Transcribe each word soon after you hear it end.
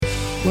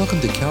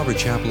Welcome to Calvary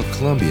Chapel of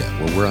Columbia,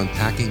 where we're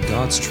unpacking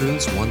God's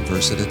truths one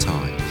verse at a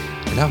time.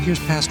 And now here's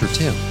Pastor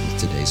Tim with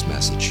today's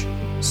message.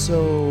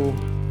 So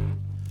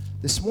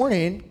this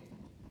morning,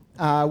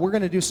 we're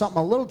going to do something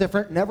a little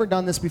different. Never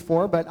done this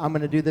before, but I'm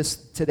going to do this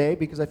today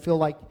because I feel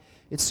like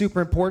it's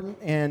super important.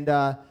 And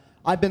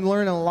I've been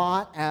learning a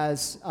lot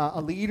as a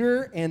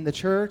leader in the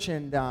church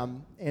and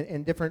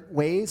in different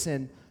ways.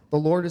 And the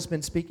Lord has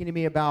been speaking to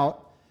me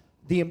about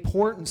the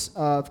importance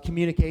of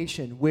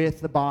communication with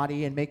the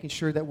body and making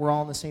sure that we're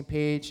all on the same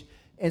page.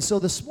 And so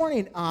this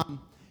morning,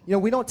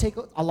 we don't take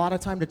a lot of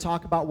time to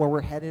talk about where we're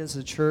headed as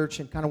a church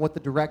and kind of what the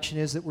direction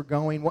is that we're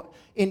going. What,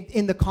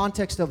 in the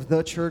context of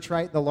the church,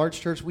 right, the large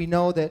church, we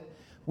know that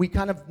we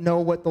kind of know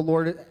what the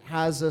Lord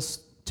has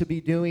us to be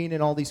doing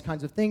and all these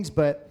kinds of things,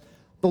 but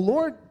the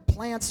Lord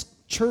plants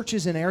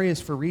churches in areas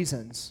for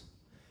reasons.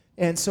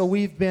 And so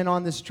we've been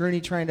on this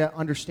journey trying to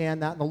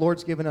understand that, and the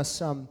Lord's given us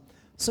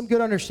some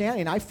good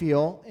understanding, I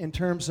feel, in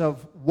terms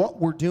of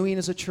what we're doing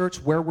as a church,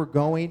 where we're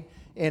going,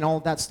 and all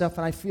of that stuff.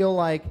 And I feel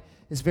like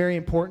it's very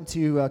important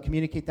to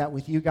communicate that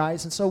with you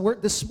guys. And so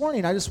this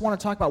morning, I just want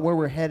to talk about where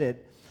we're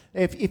headed.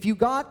 If you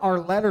got our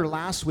letter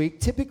last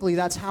week, typically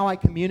that's how I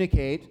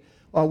communicate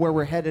where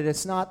we're headed.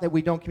 It's not that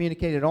we don't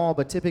communicate at all,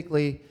 but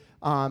typically,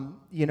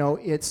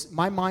 it's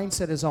my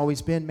mindset has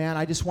always been, man,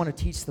 I just want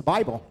to teach the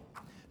Bible,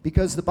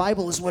 because the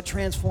Bible is what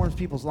transforms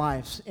people's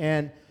lives.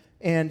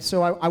 And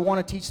so I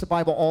want to teach the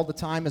Bible all the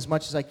time as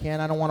much as I can.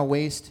 I don't want to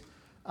waste,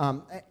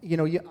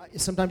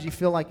 sometimes you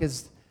feel like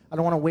I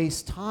don't want to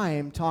waste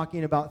time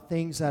talking about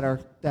things that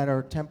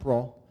are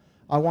temporal.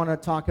 I want to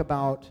talk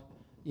about,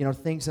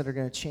 things that are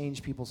going to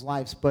change people's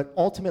lives. But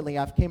ultimately,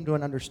 I've came to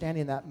an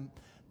understanding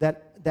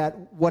that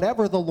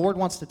whatever the Lord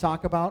wants to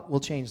talk about will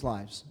change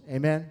lives.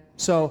 Amen?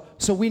 So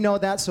we know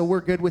that, so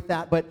we're good with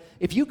that. But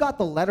if you got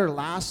the letter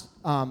last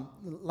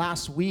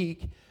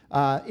week,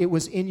 it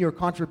was in your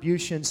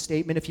contribution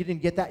statement. If you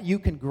didn't get that, you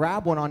can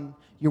grab one on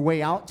your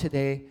way out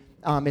today.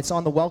 It's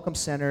on the Welcome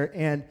Center,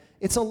 and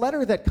it's a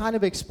letter that kind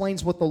of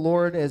explains what the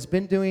Lord has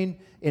been doing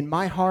in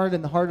my heart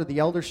and the heart of the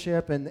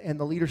eldership and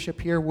the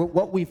leadership here,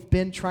 what we've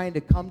been trying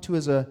to come to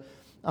as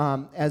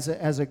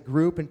a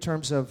group in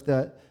terms of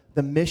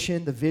the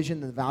mission, the vision,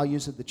 the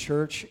values of the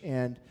church.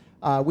 And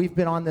we've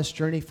been on this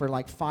journey for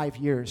like 5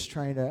 years,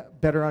 trying to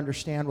better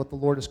understand what the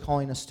Lord is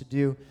calling us to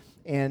do.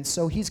 And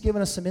so he's given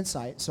us some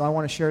insight. So I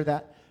want to share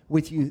that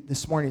with you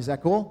this morning. Is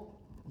that cool?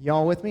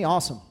 Y'all with me?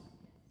 Awesome.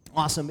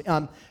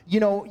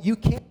 You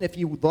can, if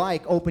you would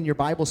like, open your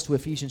Bibles to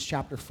Ephesians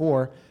chapter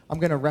 4. I'm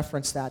going to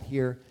reference that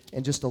here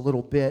in just a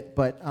little bit.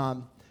 But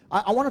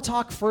I want to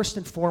talk first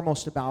and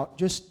foremost about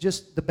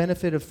just the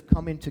benefit of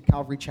coming to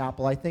Calvary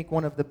Chapel. I think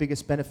one of the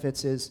biggest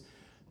benefits is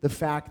the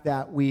fact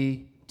that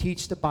we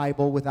teach the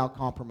Bible without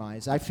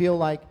compromise. I feel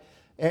like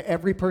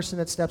every person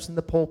that steps in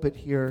the pulpit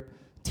here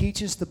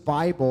teaches the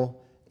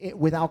Bible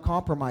without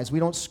compromise. We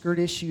don't skirt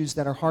issues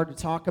that are hard to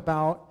talk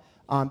about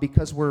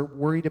because we're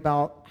worried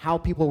about how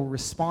people will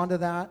respond to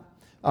that.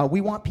 We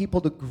want people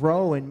to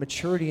grow in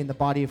maturity in the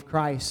body of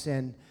Christ,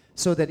 and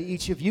so that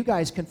each of you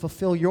guys can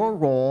fulfill your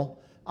role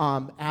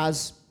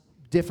as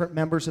different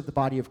members of the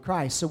body of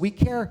Christ. So we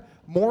care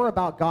more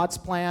about God's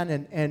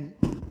plan and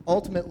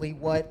ultimately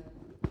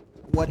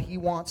what He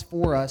wants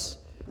for us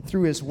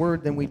through His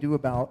Word than we do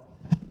about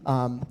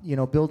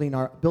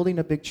building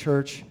a big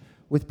church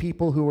with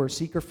people who are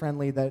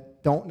seeker-friendly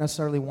that don't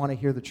necessarily want to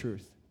hear the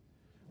truth,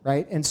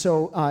 right? And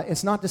so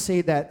it's not to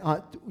say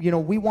that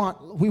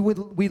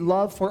we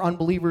love for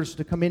unbelievers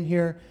to come in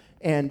here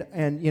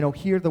and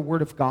hear the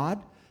Word of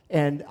God.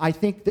 And I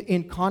think that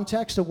in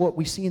context of what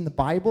we see in the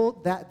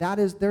Bible,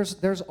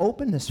 there's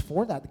openness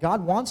for that.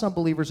 God wants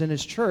unbelievers in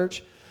His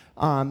church.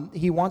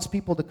 He wants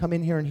people to come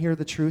in here and hear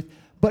the truth.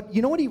 But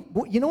you know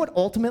what?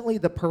 Ultimately,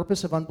 the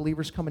purpose of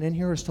unbelievers coming in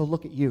here is to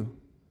look at you,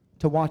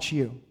 to watch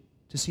you,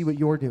 to see what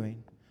you're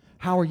doing.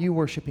 How are you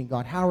worshiping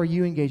God? How are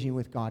you engaging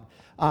with God?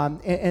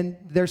 And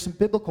there's some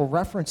biblical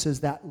references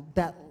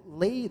that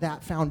lay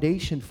that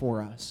foundation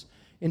for us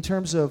in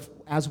terms of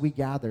as we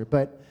gather.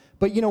 But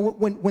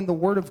when the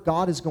Word of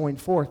God is going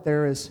forth,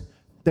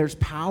 there's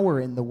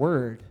power in the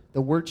Word. The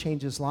Word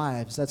changes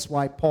lives. That's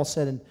why Paul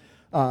said in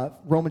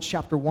Romans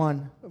chapter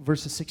 1,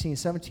 verses 16 and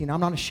 17, I'm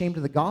not ashamed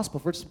of the gospel,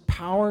 for it's the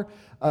power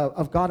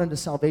of God unto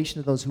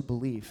salvation to those who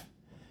believe.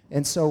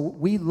 And so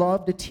we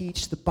love to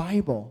teach the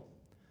Bible.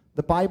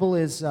 The Bible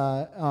is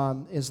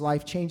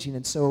life-changing,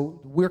 and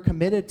so we're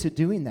committed to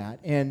doing that.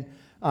 And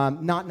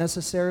not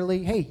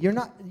necessarily, hey, you're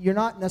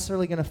not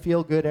necessarily going to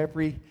feel good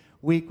every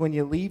week when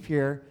you leave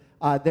here,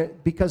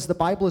 because the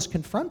Bible is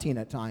confronting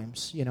at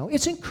times.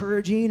 It's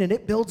encouraging and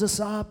it builds us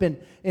up and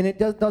it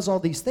does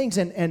all these things.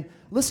 And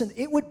listen,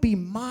 it would be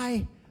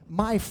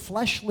my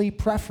fleshly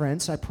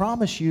preference, I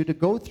promise you, to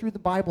go through the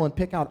Bible and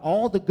pick out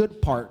all the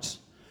good parts.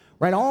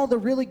 Right, all the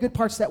really good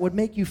parts that would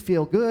make you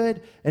feel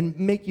good and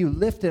make you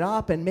lift it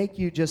up and make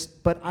you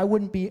but I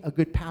wouldn't be a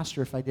good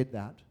pastor if I did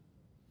that.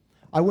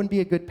 I wouldn't be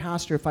a good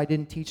pastor if I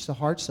didn't teach the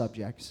hard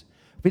subjects.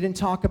 We didn't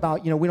talk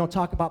about, we don't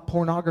talk about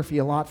pornography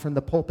a lot from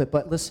the pulpit,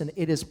 but listen,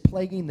 it is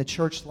plaguing the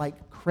church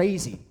like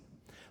crazy.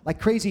 like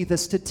crazy. The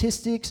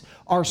statistics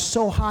are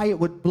so high it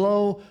would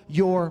blow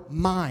your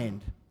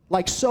mind.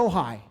 Like so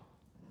high,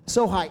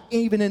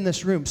 even in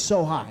this room,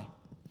 so high.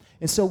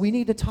 And so we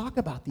need to talk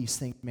about these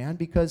things, man,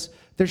 because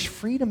there's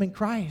freedom in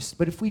Christ.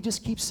 But if we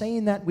just keep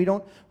saying that, we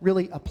don't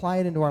really apply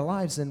it into our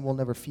lives, then we'll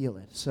never feel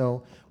it.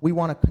 So we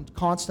want to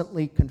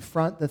constantly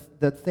confront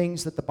the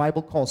things that the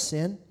Bible calls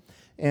sin,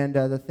 and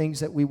the things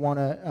that we want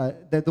to,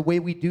 the way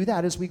we do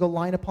that is we go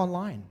line upon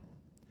line.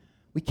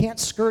 We can't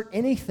skirt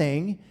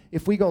anything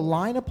if we go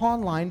line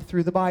upon line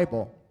through the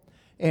Bible.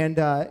 And,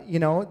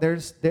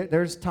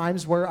 there's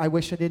times where I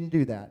wish I didn't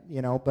do that,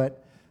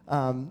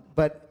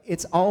 but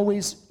it's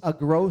always a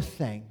growth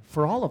thing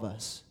for all of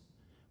us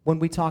when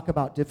we talk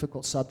about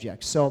difficult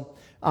subjects. So,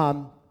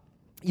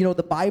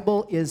 the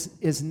Bible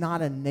is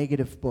not a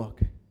negative book.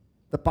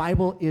 The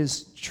Bible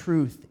is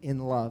truth in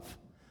love.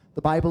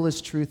 The Bible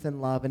is truth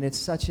in love, and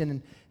it's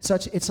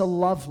it's a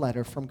love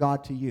letter from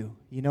God to you.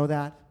 You know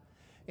that?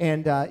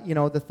 And,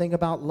 the thing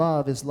about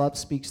love is love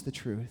speaks the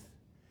truth.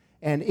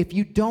 And if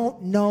you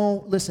don't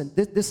know, listen,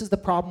 this is the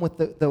problem with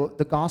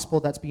the gospel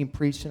that's being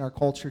preached in our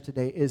culture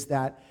today, is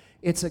that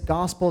it's a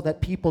gospel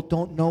that people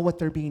don't know what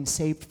they're being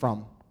saved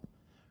from,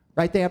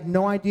 right? They have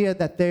no idea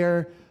that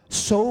they're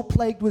so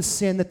plagued with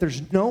sin that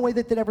there's no way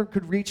that they ever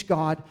could reach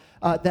God,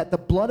 that the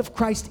blood of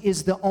Christ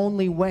is the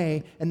only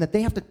way, and that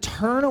they have to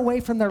turn away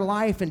from their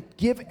life and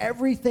give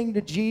everything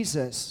to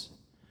Jesus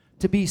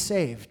to be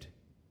saved.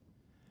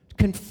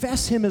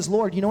 Confess him as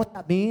Lord. You know what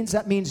that means?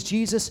 That means,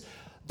 Jesus,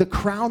 the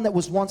crown that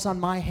was once on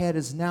my head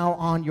is now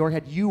on your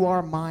head. You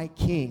are my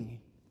king.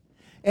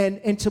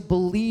 And to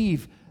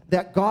believe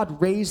that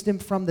God raised him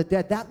from the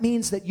dead, that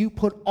means that you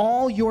put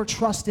all your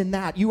trust in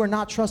that. You are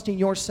not trusting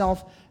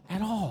yourself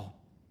at all.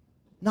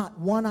 Not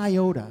one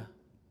iota.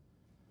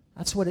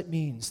 That's what it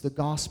means, the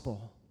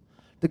gospel.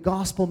 The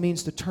gospel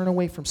means to turn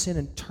away from sin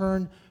and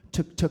turn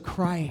to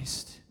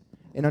Christ.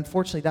 And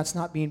unfortunately, that's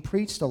not being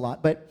preached a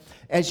lot. But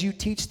as you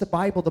teach the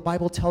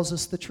Bible tells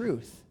us the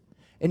truth.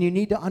 And you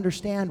need to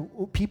understand,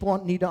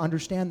 people need to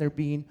understand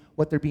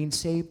what they're being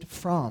saved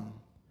from.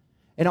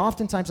 And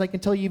oftentimes, I can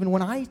tell you, even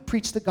when I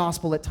preach the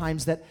gospel at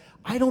times, that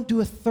I don't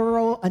do a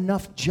thorough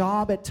enough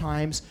job at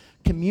times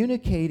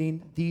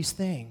communicating these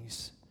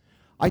things.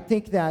 I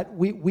think that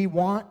we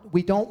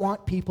don't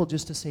want people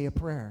just to say a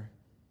prayer.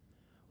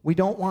 We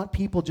don't want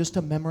people just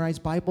to memorize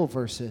Bible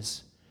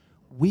verses.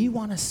 We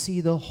want to see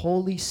the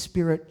Holy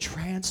Spirit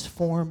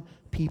transform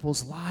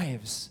people's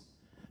lives.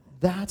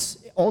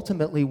 That's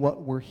ultimately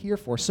what we're here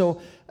for.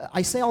 So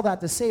I say all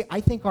that to say,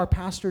 I think our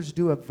pastors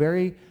do a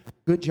very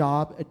good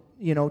job,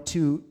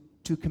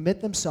 to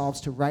commit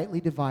themselves to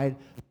rightly divide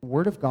the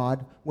Word of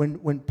God.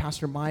 When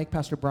Pastor Mike,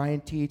 Pastor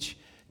Brian teach,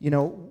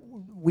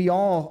 we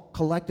all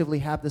collectively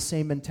have the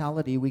same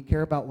mentality. We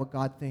care about what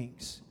God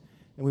thinks,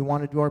 and we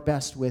want to do our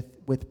best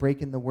with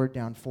breaking the Word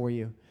down for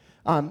you.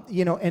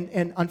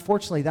 And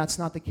unfortunately, that's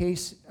not the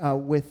case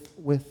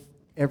with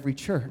every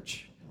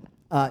church.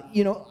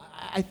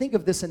 I think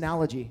of this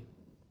analogy.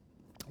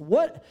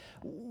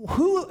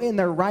 Who in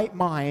their right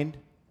mind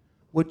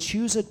would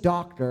choose a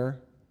doctor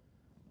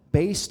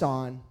based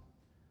on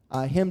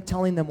him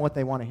telling them what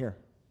they want to hear?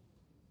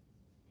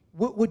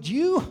 Would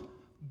you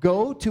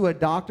go to a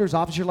doctor's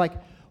office? You're like,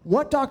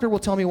 what doctor will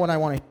tell me what I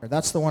want to hear?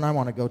 That's the one I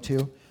want to go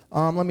to.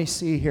 Let me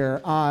see here.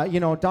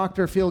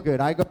 Dr. Feelgood.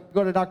 I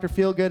go to Dr.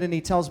 Feelgood, and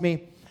he tells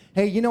me,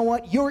 hey, you know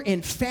what? You're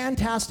in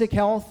fantastic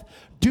health.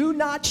 Do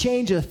not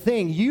change a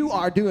thing. You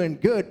are doing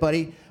good,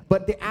 buddy.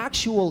 But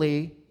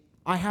actually,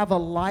 I have a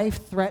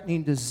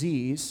life-threatening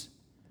disease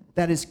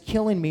that is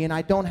killing me, and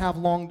I don't have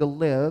long to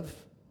live.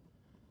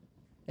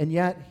 And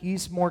yet,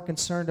 he's more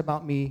concerned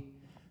about me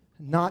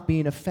not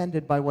being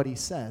offended by what he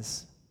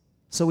says.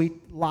 So he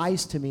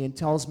lies to me and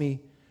tells me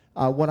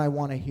what I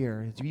want to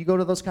hear. Do you go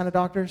to those kind of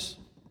doctors?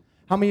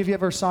 How many of you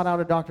ever sought out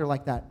a doctor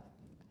like that?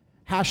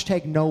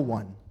 # no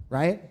one,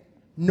 right?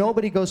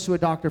 Nobody goes to a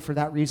doctor for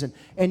that reason.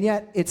 And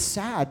yet, it's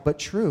sad but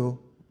true.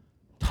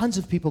 Tons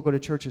of people go to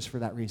churches for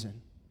that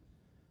reason.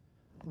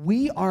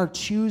 We are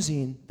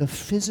choosing the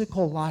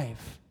physical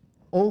life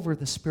over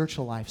the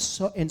spiritual life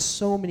in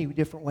so many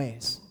different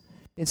ways.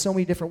 In so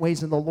many different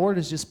ways. And the Lord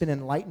has just been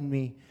enlightening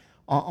me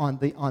on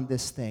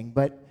this thing.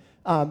 But,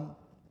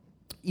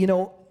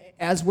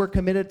 as we're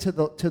committed to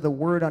the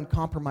word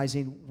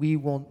uncompromising, we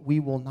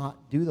will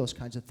not do those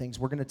kinds of things.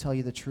 We're going to tell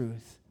you the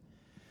truth.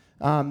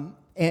 One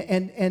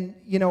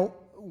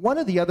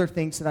of the other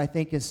things that I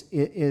think is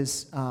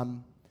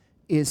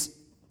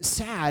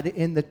sad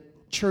in the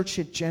church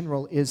in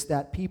general is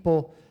that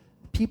people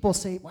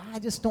say, well, I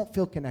just don't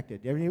feel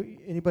connected.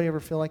 Anybody ever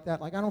feel like that?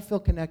 Like, I don't feel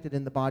connected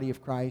in the body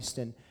of Christ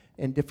and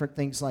different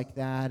things like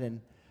that. And,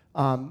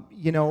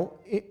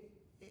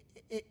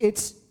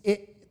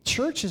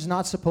 church is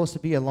not supposed to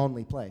be a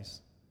lonely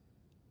place.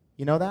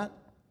 You know that?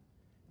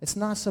 It's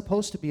not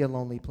supposed to be a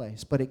lonely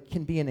place, but it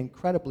can be an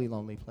incredibly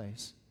lonely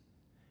place.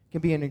 It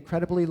can be an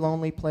incredibly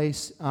lonely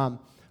place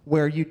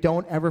where you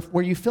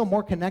feel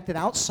more connected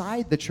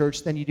outside the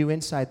church than you do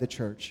inside the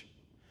church.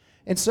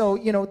 And so,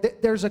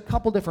 there's a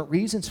couple different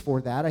reasons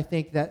for that. I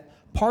think that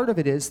part of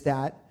it is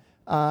that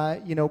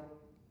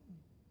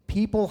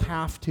people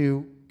have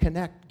to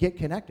get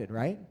connected,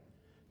 right?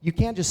 You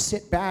can't just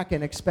sit back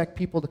and expect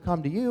people to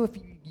come to you. If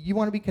you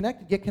want to be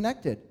connected, get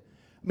connected.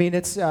 I mean,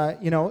 it's,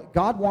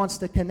 God wants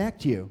to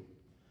connect you.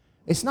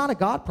 It's not a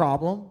God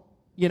problem,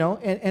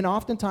 and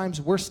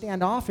oftentimes we're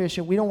standoffish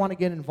and we don't want to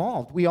get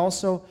involved. We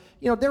also,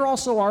 there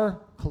also are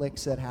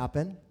cliques that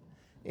happen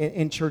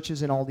in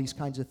churches and all these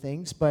kinds of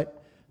things,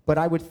 but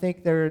I would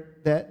think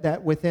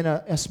that within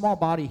a small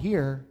body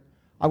here,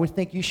 I would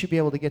think you should be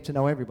able to get to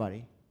know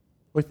everybody.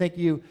 I would think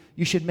you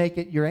should make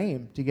it your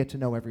aim to get to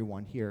know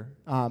everyone here.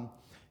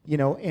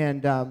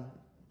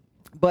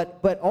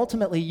 But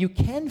ultimately you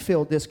can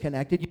feel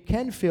disconnected. You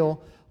can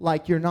feel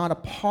like you're not a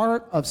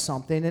part of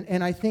something.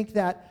 And I think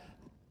that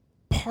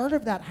part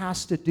of that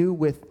has to do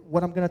with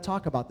what I'm going to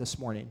talk about this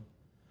morning.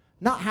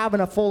 Not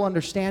having a full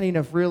understanding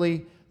of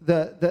really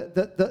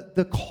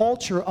the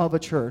culture of a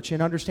church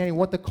and understanding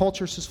what the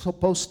culture is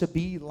supposed to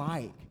be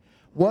like.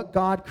 What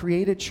God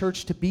created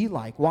church to be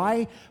like.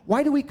 Why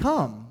do we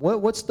come?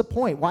 What's the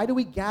point? Why do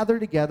we gather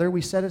together?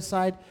 We set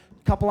aside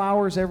a couple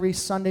hours every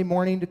Sunday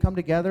morning to come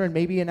together and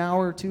maybe an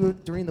hour or two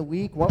during the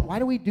week. Why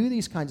do we do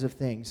these kinds of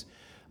things?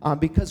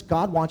 Because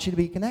God wants you to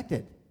be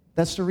connected.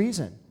 That's the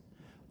reason.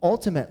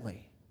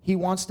 Ultimately, He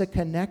wants to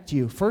connect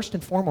you first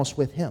and foremost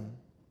with Him.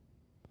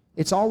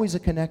 It's always a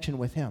connection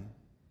with Him.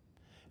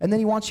 And then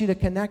He wants you to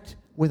connect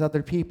with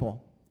other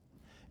people.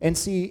 And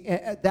see,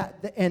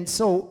 and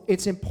so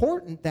it's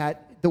important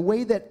that the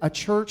way that a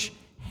church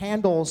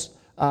handles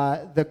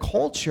the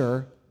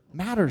culture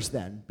matters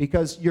then,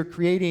 because you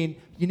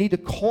need to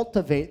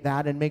cultivate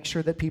that and make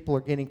sure that people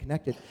are getting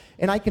connected.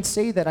 And I can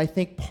say that I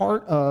think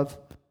part of,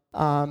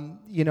 one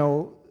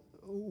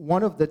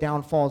of the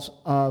downfalls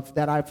of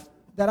that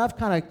I've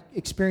kind of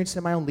experienced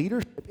in my own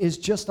leadership is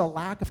just a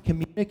lack of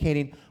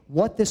communicating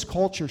what this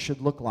culture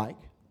should look like.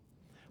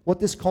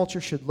 What this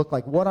culture should look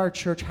like,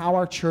 how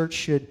our church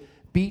should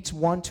beats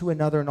one to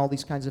another and all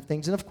these kinds of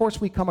things. And of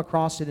course, we come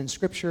across it in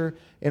Scripture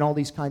and all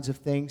these kinds of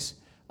things.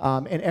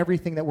 And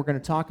everything that we're going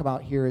to talk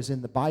about here is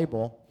in the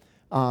Bible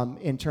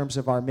in terms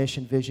of our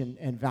mission, vision,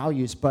 and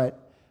values.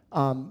 But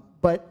I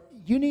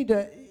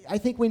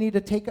think we need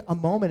to take a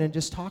moment and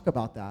just talk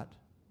about that.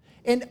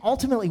 And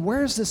ultimately,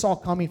 where is this all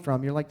coming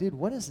from? You're like, dude,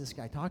 what is this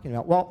guy talking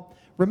about? Well,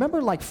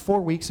 remember like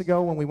 4 weeks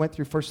ago when we went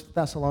through 1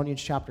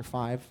 Thessalonians chapter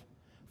 5,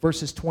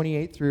 verses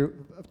 12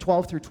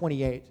 through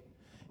 28.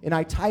 And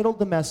I titled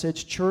the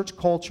message, Church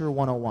Culture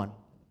 101.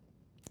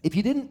 If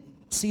you didn't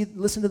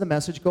listen to the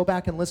message, go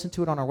back and listen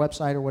to it on our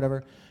website or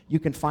whatever. You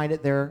can find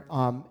it there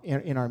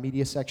in our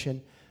media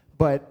section.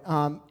 But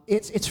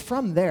it's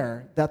from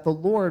there that the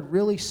Lord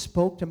really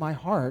spoke to my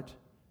heart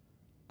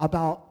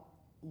about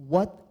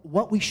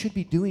what we should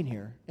be doing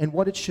here and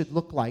what it should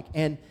look like.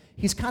 And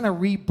He's kind of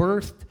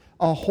rebirthed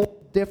a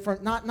whole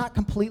different, not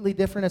completely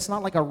different. It's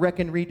not like a wreck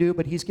and redo,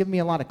 but He's given me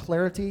a lot of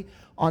clarity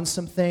on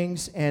some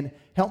things and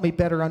helped me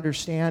better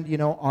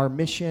understand, our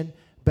mission,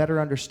 better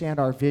understand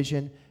our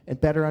vision, and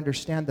better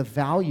understand the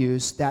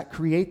values that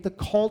create the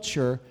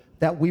culture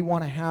that we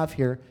want to have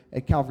here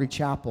at Calvary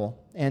Chapel.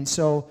 And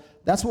so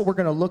that's what we're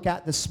going to look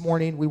at this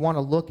morning. We want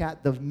to look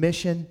at the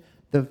mission,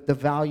 the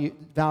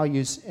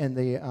values, and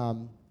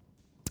the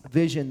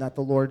vision that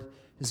the Lord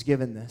has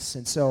given this.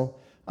 And so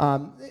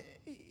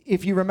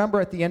if you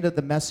remember at the end of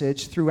the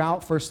message,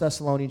 throughout 1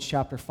 Thessalonians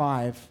chapter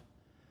 5,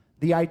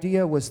 the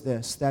idea was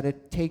this, that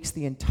it takes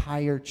the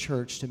entire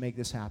church to make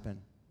this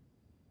happen.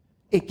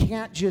 It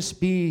can't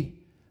just be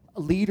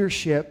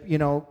leadership,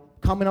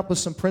 coming up with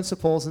some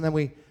principles, and then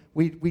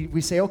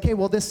we say, okay,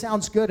 well, this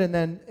sounds good, and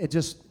then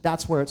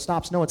that's where it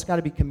stops. No, it's got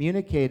to be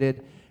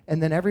communicated,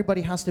 and then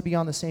everybody has to be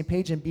on the same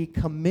page and be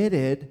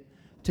committed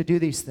to do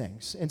these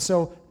things. And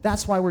so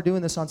that's why we're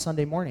doing this on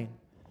Sunday morning.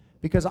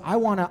 Because I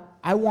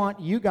want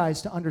you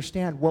guys to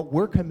understand what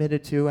we're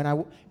committed to,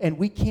 and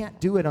we can't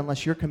do it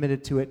unless you're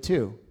committed to it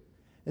too.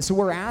 And so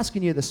we're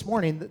asking you this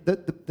morning,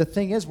 the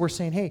thing is, we're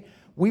saying, hey,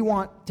 we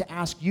want to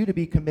ask you to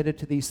be committed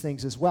to these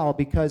things as well,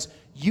 because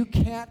you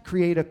can't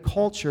create a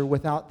culture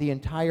without the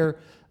entire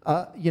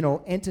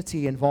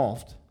entity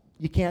involved.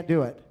 You can't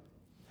do it.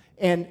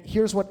 And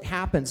here's what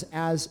happens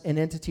as an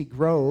entity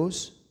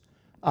grows,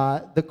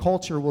 the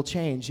culture will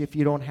change if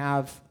you don't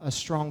have a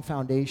strong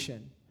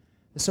foundation.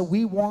 So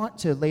we want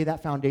to lay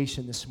that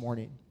foundation this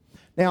morning.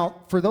 Now,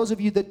 for those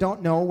of you that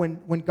don't know,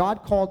 when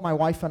God called my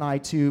wife and I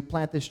to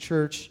plant this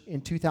church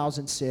in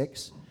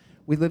 2006,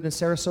 we lived in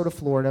Sarasota,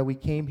 Florida. We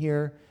came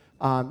here.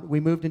 We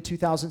moved in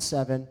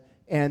 2007,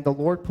 and the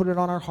Lord put it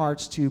on our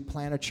hearts to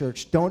plant a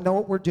church. Don't know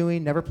what we're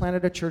doing, never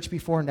planted a church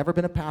before, never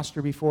been a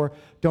pastor before,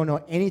 don't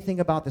know anything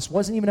about this.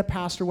 Wasn't even a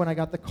pastor when I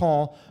got the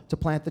call to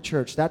plant the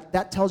church.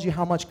 That tells you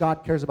how much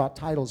God cares about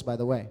titles, by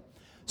the way.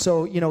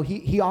 So,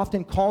 he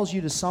often calls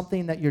you to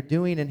something that you're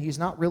doing, and He's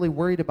not really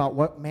worried about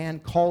what man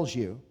calls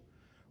you,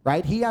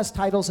 right? He has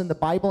titles in the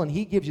Bible, and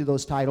He gives you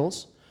those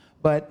titles.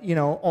 But,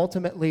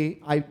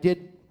 ultimately, I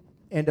did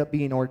end up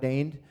being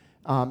ordained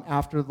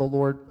after the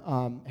Lord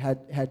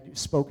had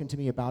spoken to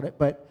me about it.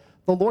 But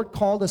the Lord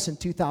called us in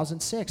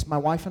 2006. My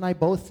wife and I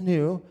both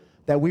knew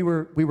that we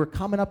were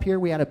coming up here.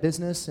 We had a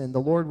business, and the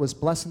Lord was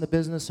blessing the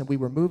business, and we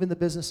were moving the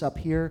business up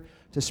here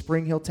to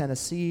Spring Hill,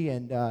 Tennessee,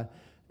 and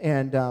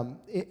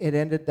it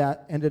ended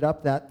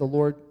up that the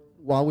Lord,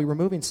 while we were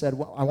moving, said,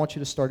 well, I want you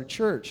to start a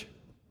church.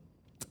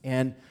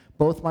 And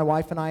both my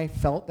wife and I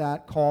felt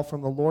that call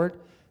from the Lord,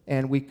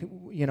 and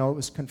it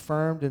was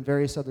confirmed in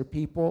various other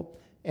people.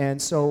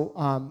 And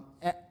so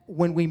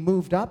when we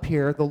moved up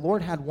here, the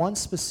Lord had one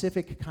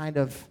specific kind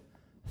of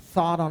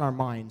thought on our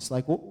minds,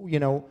 like,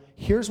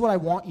 here's what I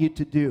want you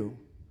to do.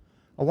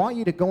 I want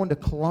you to go into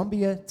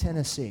Columbia,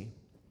 Tennessee.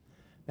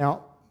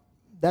 Now,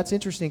 that's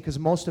interesting because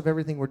most of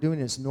everything we're doing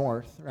is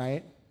north,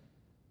 right?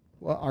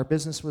 Well, our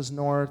business was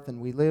north,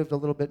 and we lived a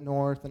little bit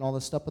north and all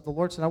this stuff, but the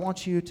Lord said, I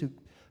want you to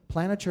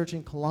plant a church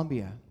in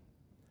Columbia,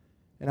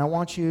 and I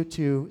want you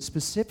to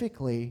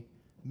specifically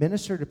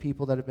minister to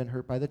people that have been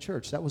hurt by the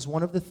church. That was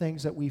one of the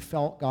things that we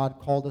felt God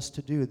called us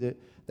to do, that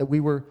we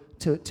were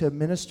to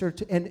minister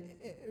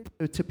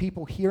to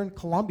people here in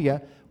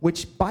Columbia,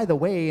 which, by the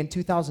way, in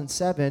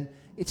 2007,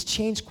 it's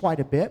changed quite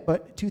a bit,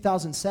 but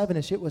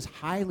 2007-ish, it was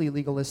highly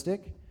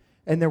legalistic,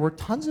 and there were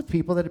tons of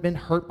people that had been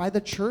hurt by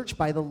the church,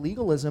 by the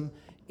legalism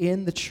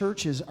in the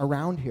churches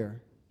around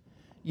here.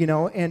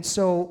 And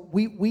so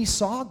we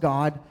saw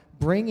God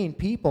bringing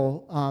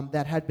people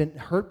that had been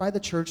hurt by the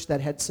church,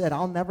 that had said,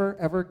 I'll never,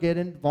 ever get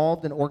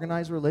involved in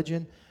organized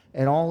religion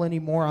at all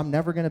anymore. I'm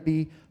never going to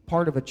be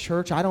part of a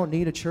church. I don't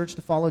need a church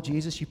to follow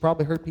Jesus. You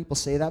probably heard people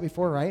say that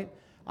before, right?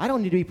 I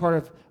don't need to be part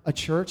of a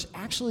church.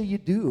 Actually, you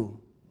do.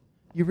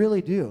 You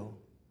really do.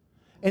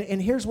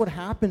 And here's what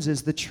happens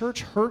is the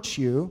church hurts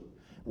you,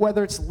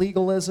 whether it's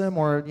legalism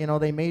or,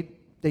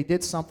 they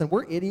did something.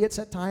 We're idiots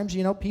at times,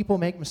 people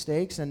make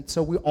mistakes, and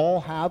so we all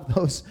have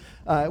those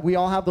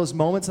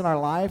moments in our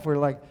life where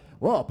like,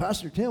 well,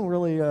 Pastor Tim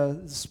really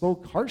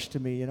spoke harsh to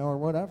me, or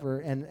whatever,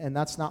 and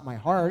that's not my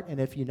heart,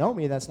 and if you know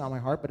me, that's not my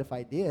heart, but if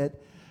I did,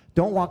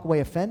 don't walk away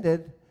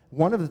offended.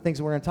 One of the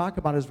things we're going to talk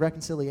about is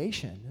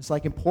reconciliation. It's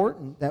like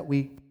important that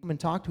we come and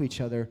talk to each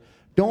other.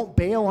 Don't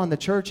bail on the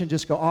church and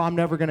just go, I'm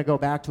never going to go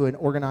back to an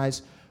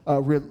organized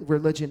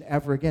religion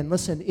ever again.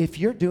 Listen, if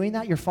you're doing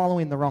that, you're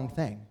following the wrong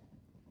thing.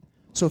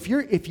 So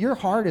if your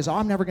heart is,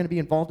 I'm never going to be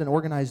involved in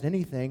organized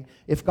anything,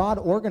 if God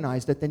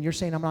organized it, then you're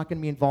saying, I'm not going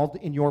to be involved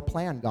in your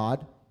plan,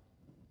 God.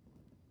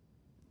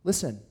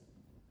 Listen,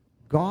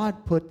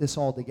 God put this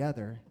all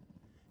together,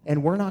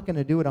 and we're not going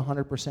to do it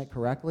 100%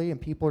 correctly,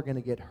 and people are going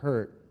to get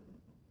hurt.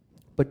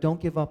 But don't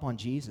give up on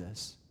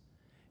Jesus,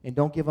 and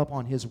don't give up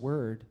on His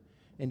Word,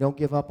 and don't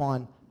give up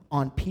on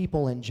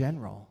people in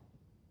general.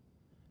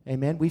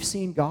 Amen? We've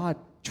seen God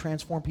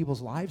transform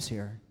people's lives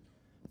here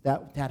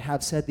that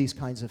have said these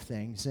kinds of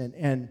things,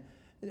 and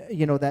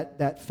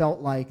that felt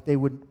like they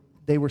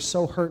were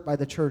so hurt by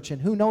the church,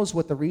 and who knows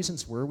what the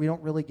reasons were. We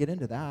don't really get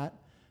into that.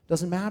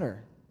 Doesn't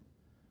matter.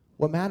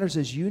 What matters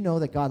is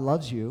that God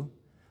loves you,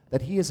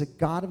 that He is a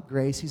God of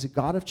grace, He's a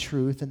God of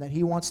truth, and that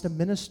He wants to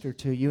minister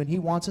to you, and He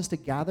wants us to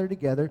gather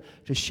together,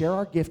 to share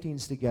our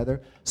giftings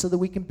together, so that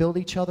we can build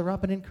each other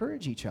up and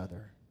encourage each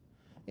other.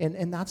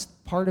 And that's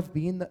part of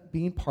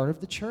being part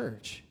of the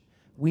church.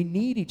 We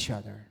need each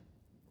other.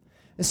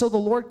 And so the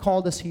Lord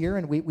called us here,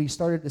 and we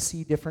started to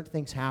see different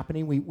things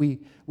happening.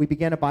 We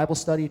began a Bible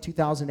study in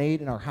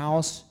 2008 in our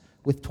house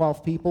with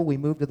 12 people. We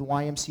moved to the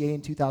YMCA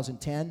in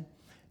 2010,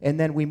 and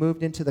then we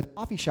moved into the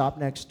coffee shop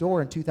next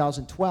door in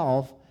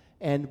 2012,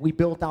 and we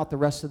built out the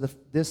rest of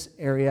this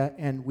area,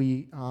 and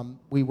we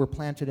were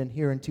planted in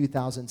here in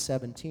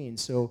 2017,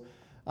 so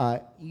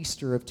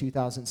Easter of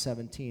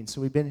 2017.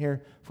 So we've been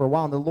here for a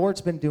while, and the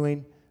Lord's been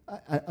doing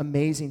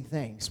amazing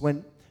things.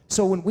 When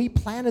we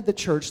planted the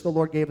church, the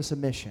Lord gave us a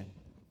mission.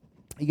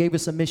 He gave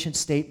us a mission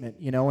statement,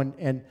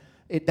 and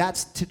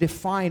that's to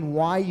define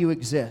why you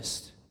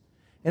exist.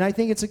 And I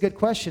think it's a good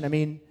question. I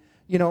mean,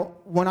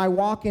 when I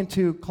walk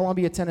into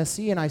Columbia,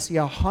 Tennessee, and I see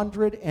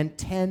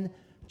 110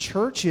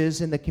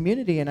 churches in the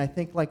community, and I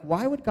think, like,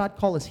 why would God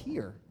call us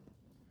here?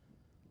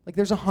 Like,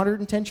 there's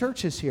 110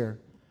 churches here.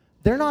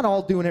 They're not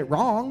all doing it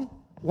wrong.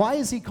 Why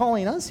is He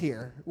calling us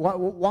here?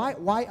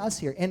 Why us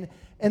here?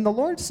 And the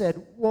Lord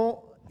said,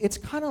 well, it's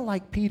kind of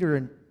like Peter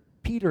and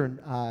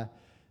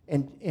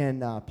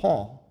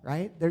Paul,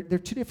 right? They're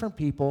two different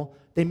people.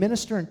 They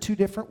minister in two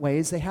different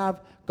ways. They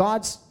have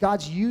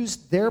God's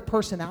used their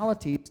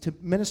personalities to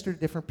minister to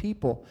different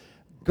people.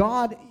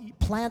 God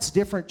plants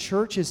different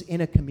churches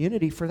in a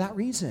community for that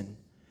reason.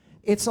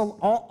 It's a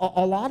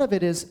lot of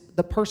it is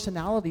the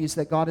personalities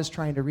that God is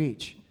trying to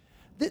reach.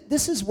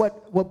 This is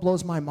what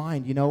blows my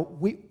mind.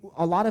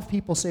 A lot of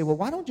people say, well,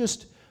 why don't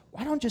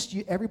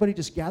everybody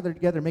just gather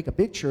together and make a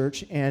big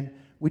church, and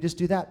we just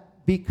do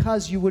that?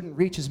 Because you wouldn't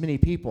reach as many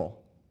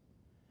people.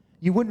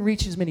 You wouldn't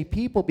reach as many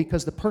people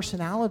because the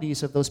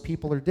personalities of those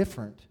people are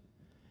different.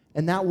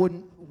 And that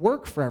wouldn't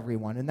work for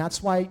everyone. And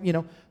that's why,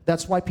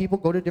 people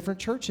go to different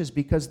churches,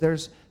 because they're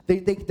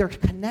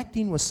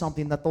connecting with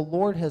something that the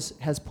Lord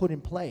has put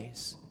in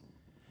place.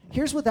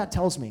 Here's what that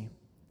tells me.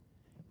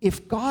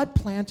 If God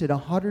planted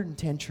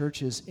 110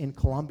 churches in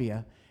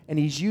Columbia, and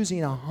He's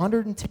using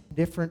 110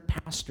 different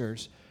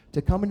pastors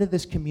to come into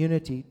this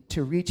community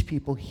to reach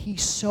people. He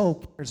so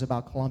cares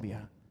about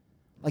Columbia.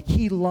 Like,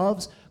 he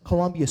loves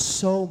Columbia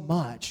so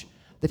much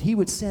that he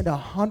would send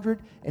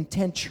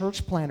 110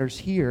 church planters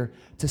here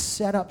to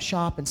set up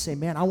shop and say,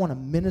 man, I want to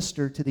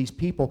minister to these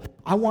people.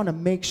 I want to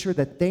make sure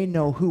that they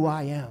know who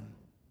I am.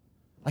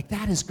 Like,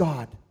 that is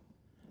God.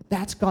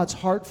 That's God's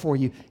heart for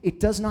you. It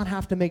does not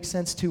have to make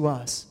sense to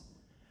us.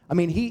 I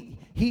mean,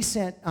 he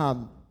sent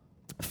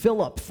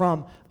Philip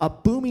from a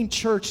booming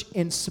church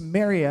in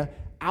Samaria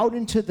out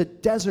into the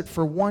desert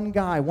for one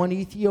guy, one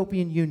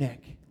Ethiopian eunuch.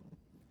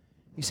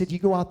 He said, you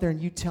go out there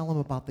and you tell him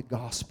about the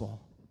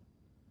gospel.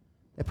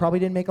 It probably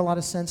didn't make a lot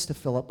of sense to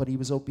Philip, but he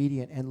was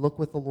obedient. And look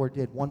what the Lord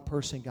did. One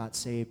person got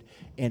saved,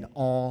 and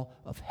all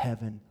of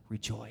heaven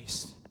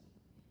rejoiced.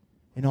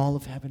 And all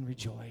of heaven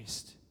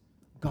rejoiced.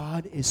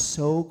 God is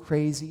so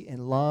crazy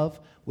in love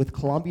with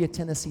Columbia,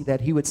 Tennessee,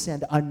 that he would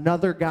send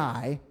another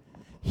guy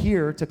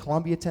here to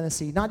Columbia,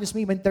 Tennessee. Not just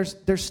me, but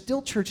there's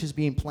still churches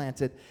being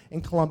planted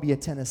in Columbia,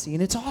 Tennessee.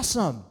 And it's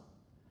awesome.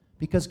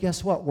 Because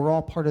guess what? We're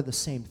all part of the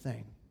same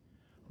thing.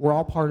 We're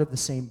all part of the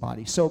same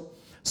body. So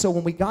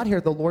when we got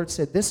here, the Lord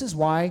said, this is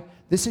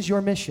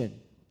your mission.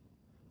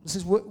 This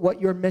is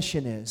what your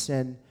mission is.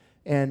 And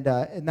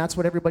that's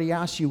what everybody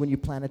asks you when you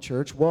plant a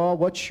church. Well,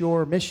 what's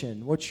your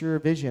mission? What's your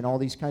vision? All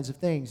these kinds of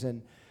things.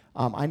 And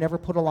I never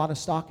put a lot of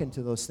stock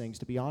into those things,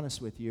 to be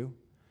honest with you.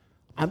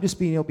 I'm just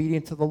being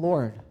obedient to the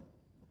Lord.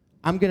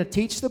 I'm going to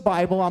teach the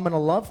Bible. I'm going to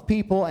love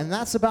people, and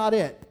that's about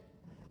it.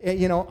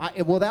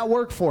 Will that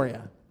work for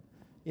you?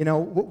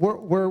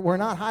 We're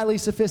not highly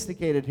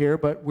sophisticated here,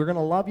 but we're going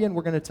to love you, and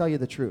we're going to tell you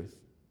the truth.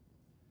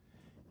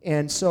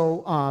 And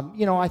so,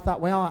 I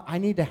thought, well, I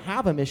need to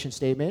have a mission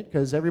statement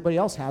because everybody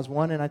else has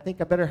one, and I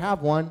think I better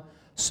have one.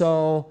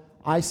 So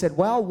I said,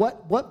 well,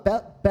 what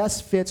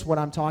best fits what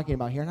I'm talking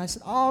about here? And I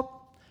said,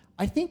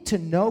 I think to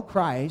know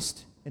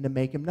Christ and to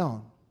make him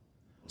known.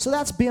 So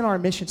that's been our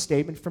mission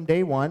statement from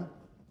day one,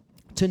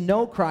 to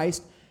know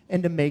Christ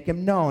and to make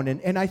him known.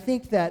 And I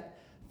think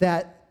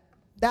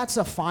that's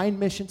a fine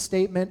mission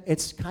statement.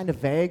 It's kind of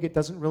vague. It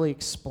doesn't really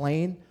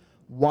explain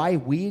why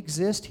we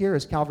exist here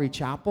as Calvary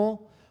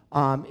Chapel.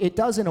 It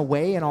does in a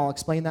way, and I'll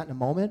explain that in a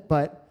moment,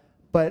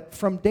 but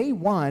from day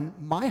one,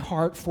 my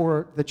heart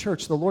for the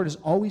church, the Lord has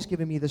always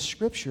given me the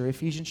scripture,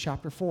 Ephesians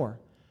chapter 4.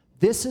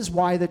 This is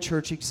why the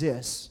church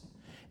exists.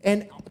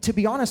 And to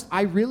be honest,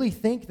 I really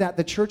think that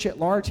the church at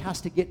large has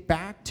to get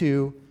back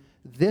to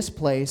this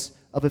place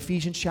of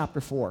Ephesians chapter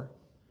 4,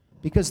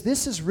 because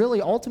this is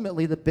really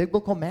ultimately the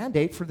biblical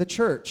mandate for the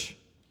church.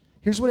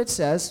 Here's what it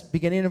says,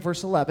 beginning in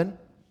verse 11.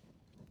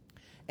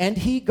 And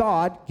he,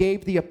 God,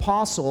 gave the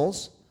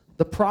apostles,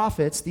 the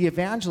prophets, the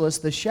evangelists,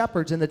 the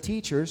shepherds, and the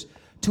teachers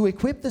to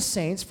equip the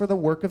saints for the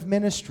work of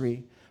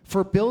ministry,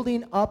 for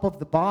building up of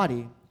the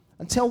body,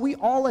 until we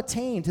all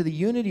attain to the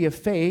unity of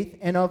faith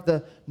and of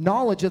the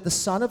knowledge of the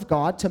Son of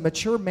God, to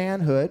mature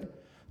manhood,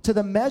 to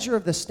the measure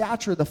of the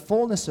stature of the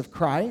fullness of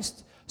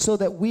Christ, so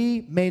that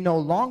we may no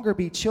longer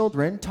be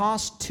children,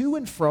 tossed to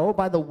and fro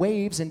by the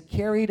waves and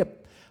carried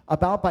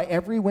about by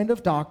every wind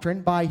of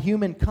doctrine, by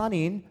human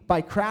cunning,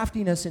 by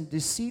craftiness and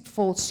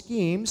deceitful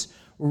schemes.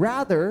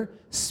 Rather,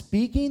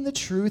 speaking the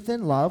truth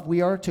in love,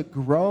 we are to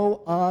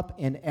grow up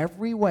in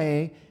every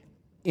way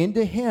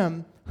into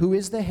him who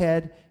is the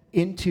head,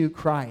 into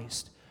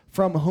Christ,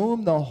 from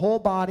whom the whole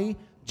body,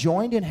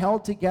 joined and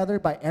held together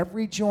by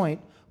every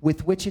joint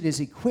with which it is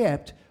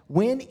equipped,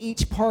 when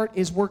each part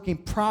is working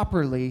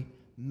properly,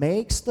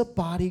 makes the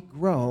body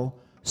grow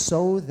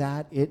so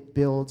that it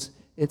builds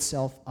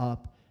itself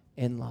up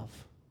in love.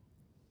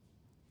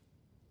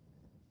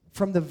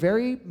 From the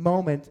very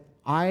moment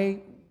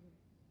I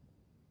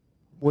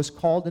was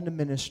called into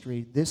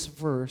ministry, these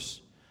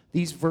verses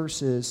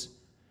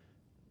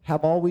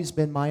have always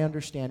been my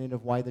understanding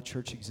of why the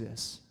church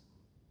exists.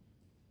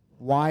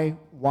 Why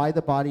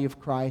the body of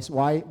Christ,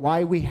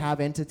 why we have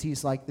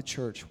entities like the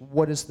church.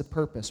 What is the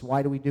purpose?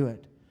 Why do we do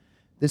it?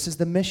 This is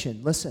the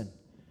mission. Listen.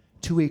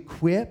 To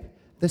equip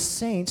the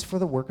saints for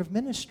the work of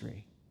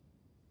ministry.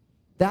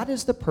 That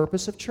is the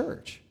purpose of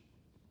church.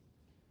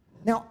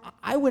 Now,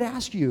 I would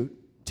ask you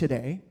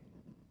today,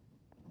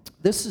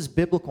 this is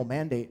biblical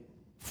mandate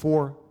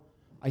for,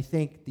 I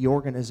think, the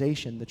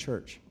organization, the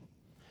church.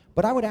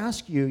 But I would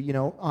ask you,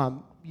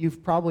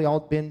 you've probably all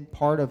been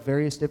part of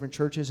various different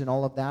churches and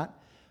all of that.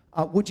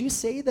 Would you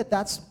say that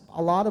that's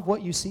a lot of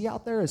what you see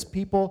out there is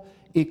people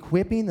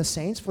equipping the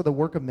saints for the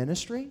work of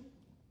ministry?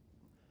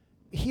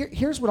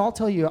 Here's what I'll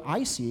tell you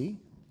I see.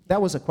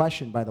 That was a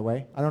question, by the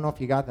way. I don't know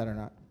if you got that or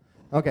not.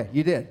 Okay,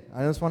 you did.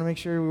 I just want to make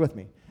sure you're with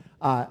me.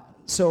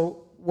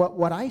 So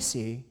what I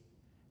see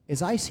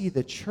is I see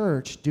the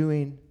church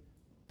doing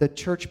the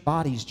church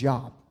body's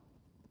job.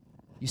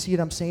 You see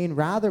what I'm saying?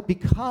 Rather,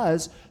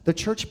 because the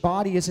church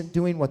body isn't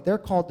doing what they're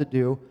called to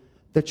do,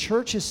 the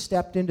church has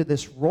stepped into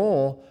this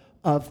role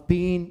of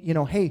being,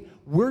 hey,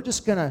 we're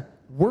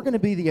going to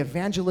be the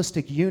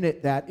evangelistic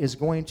unit that is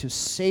going to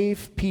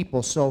save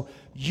people. So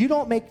you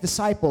don't make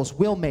disciples,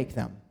 we'll make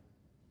them.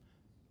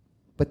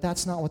 But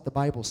that's not what the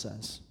Bible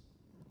says.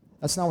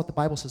 That's not what the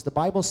Bible says. The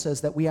Bible says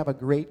that we have a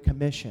great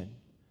commission.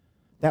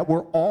 that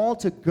we're all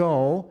to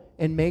go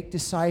and make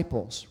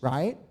disciples,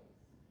 right?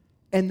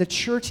 And the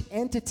church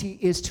entity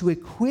is to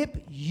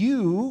equip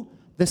you,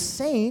 the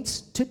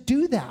saints, to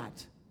do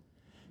that.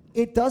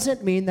 It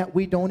doesn't mean that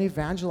we don't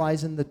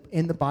evangelize in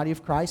the body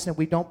of Christ and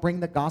we don't bring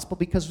the gospel,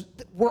 because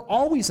we're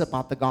always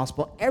about the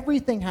gospel.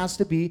 Everything has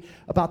to be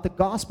about the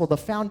gospel. The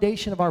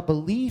foundation of our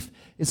belief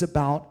is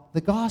about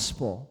the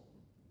gospel.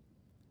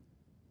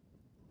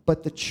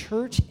 But the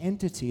church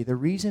entity, the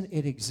reason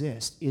it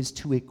exists is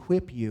to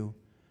equip you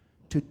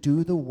to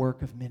do the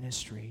work of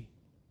ministry.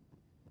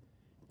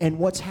 And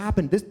what's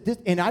happened,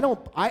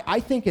 I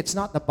think it's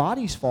not the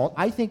body's fault.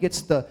 I think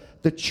it's the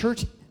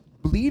church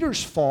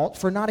leaders' fault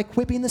for not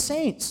equipping the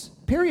saints,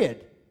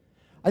 period.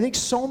 I think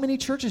so many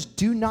churches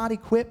do not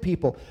equip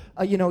people.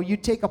 You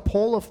take a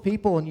poll of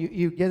people and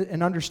you get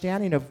an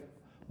understanding of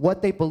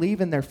what they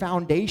believe in their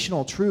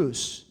foundational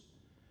truths.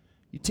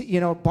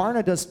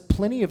 Barna does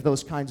plenty of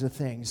those kinds of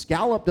things.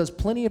 Gallup does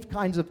plenty of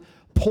kinds of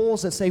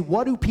polls that say,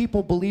 what do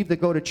people believe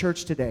that go to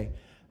church today?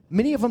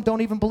 Many of them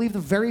don't even believe the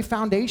very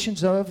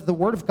foundations of the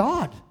Word of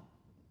God.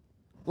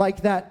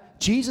 Like that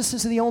Jesus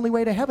is the only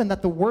way to heaven,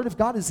 that the Word of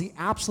God is the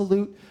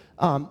absolute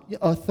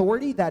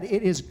authority, that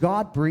it is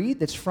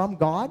God-breathed, it's from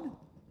God,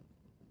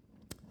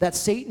 that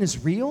Satan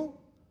is real.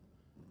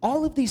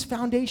 All of these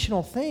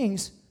foundational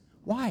things,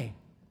 why?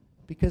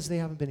 Because they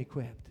haven't been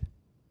equipped.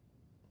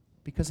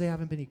 Because they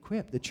haven't been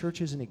equipped. The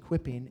church isn't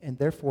equipping, and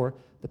therefore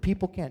the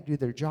people can't do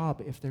their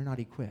job if they're not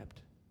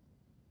equipped.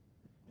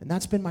 And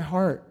that's been my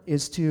heart,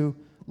 is to,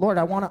 Lord,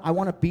 I want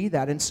to be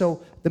that. And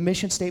so the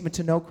mission statement,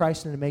 to know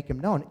Christ and to make him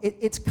known,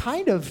 it's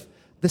kind of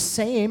the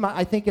same.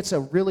 I think it's a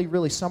really,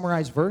 really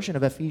summarized version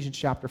of Ephesians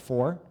chapter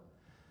 4,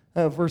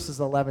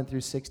 verses 11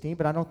 through 16,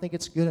 but I don't think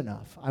it's good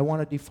enough. I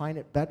want to define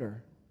it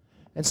better.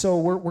 And so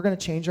we're going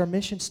to change our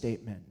mission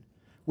statement.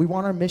 We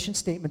want our mission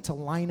statement to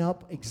line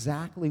up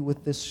exactly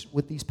with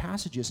these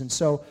passages. And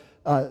so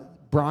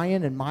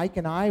Brian and Mike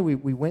and I,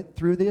 we went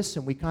through this,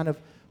 and we kind of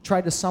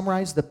tried to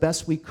summarize the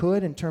best we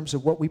could in terms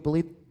of what we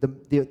believe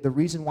the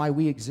reason why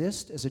we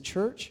exist as a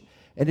church.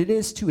 And it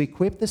is to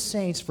equip the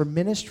saints for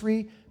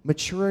ministry,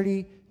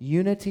 maturity,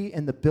 unity,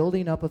 and the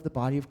building up of the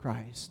body of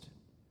Christ.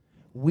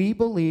 We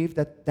believe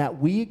that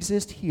we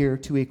exist here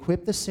to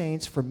equip the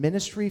saints for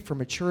ministry, for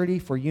maturity,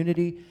 for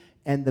unity,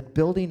 and the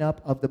building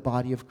up of the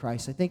body of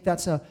Christ. I think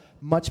that's a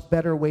much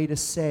better way to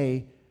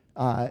say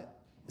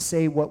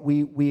what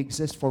we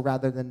exist for,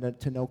 rather than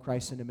to know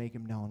Christ and to make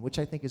him known, which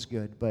I think is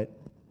good, but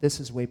this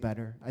is way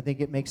better. I think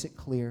it makes it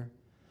clear.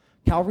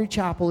 Calvary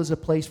Chapel is a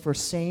place for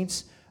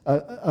saints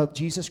of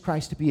Jesus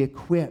Christ to be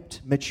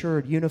equipped,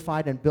 matured,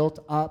 unified, and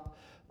built up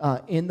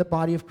in the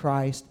body of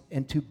Christ,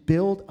 and to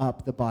build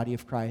up the body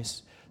of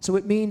Christ. So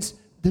it means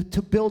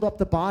to build up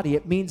the body.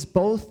 It means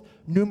both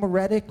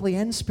numerically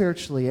and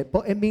spiritually.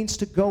 It means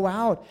to go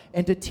out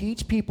and to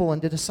teach people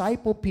and to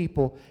disciple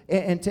people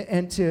and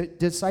to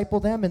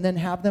disciple them and then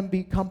have them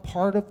become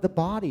part of the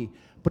body.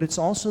 But it's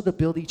also to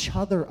build each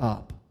other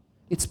up.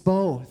 It's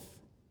both.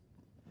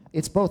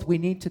 It's both. We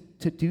need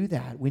to do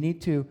that.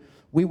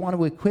 We want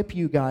to equip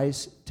you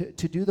guys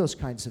to do those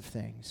kinds of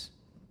things.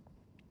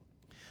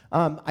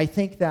 I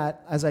think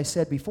that, as I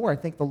said before, I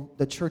think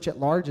the church at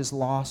large has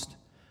lost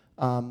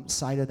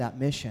sight of that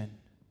mission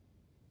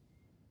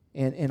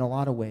in a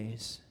lot of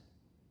ways.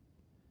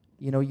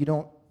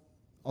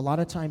 A lot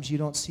of times you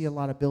don't see a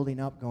lot of building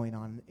up going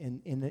on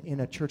in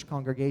a church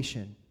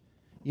congregation.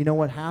 You know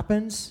what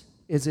happens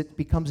is it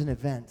becomes an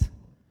event.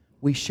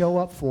 We show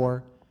up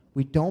for,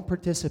 we don't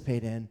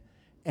participate in,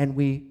 and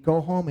we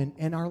go home,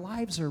 and our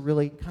lives are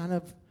really kind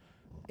of,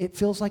 it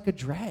feels like a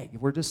drag.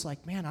 We're just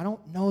like, man, I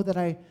don't know that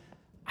I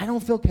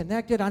don't feel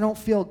connected. I don't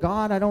feel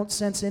God. I don't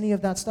sense any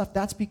of that stuff.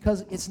 That's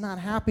because it's not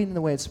happening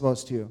the way it's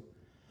supposed to.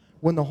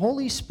 When the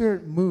Holy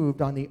Spirit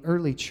moved on the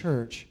early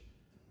church,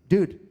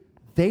 dude,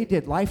 they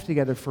did life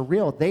together for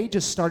real. They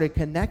just started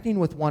connecting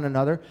with one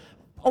another.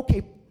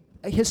 Okay,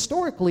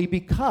 historically,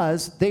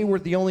 because they were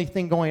the only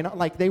thing going on,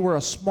 like they were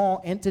a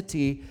small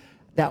entity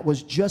that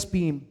was just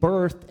being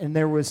birthed, and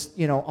there was,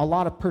 a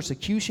lot of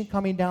persecution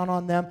coming down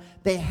on them.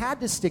 They had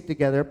to stick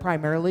together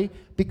primarily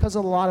because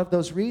of a lot of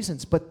those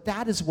reasons, but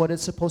that is what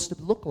it's supposed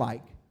to look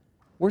like.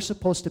 We're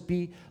supposed to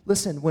be,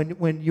 listen,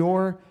 when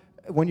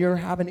you're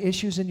having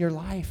issues in your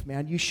life,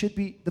 man, you should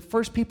be, the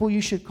first people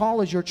you should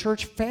call is your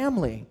church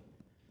family.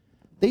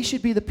 They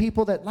should be the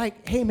people that,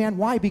 like, hey, man,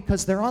 why?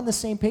 Because they're on the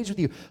same page with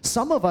you.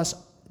 Some of us,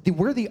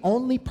 we're the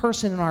only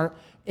person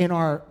in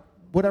our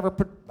whatever,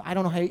 I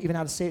don't know even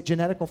how to say it,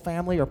 genetical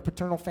family or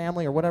paternal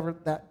family or whatever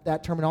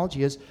that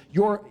terminology is,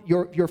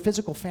 your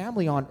physical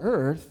family on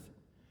earth,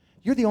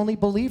 you're the only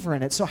believer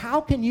in it. So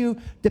how can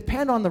you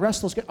depend on the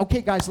rest of those?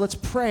 Okay, guys, let's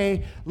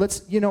pray.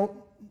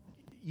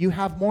 You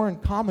have more in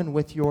common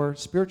with your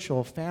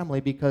spiritual family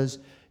because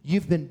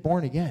you've been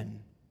born again.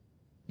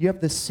 You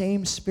have the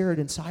same spirit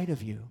inside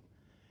of you.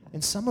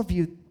 And some of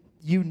you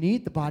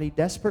need the body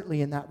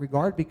desperately in that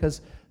regard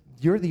because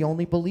you're the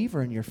only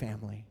believer in your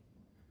family.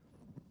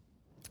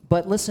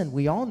 But listen,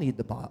 we all need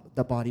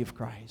the body of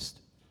Christ.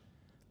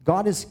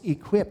 God is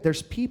equipped.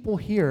 There's people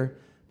here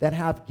that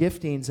have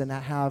giftings and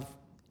that have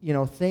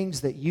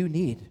things that you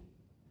need.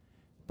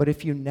 But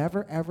if you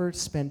never, ever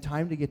spend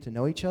time to get to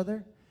know each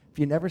other, if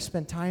you never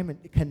spend time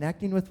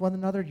connecting with one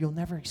another, you'll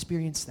never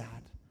experience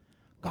that.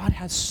 God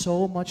has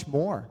so much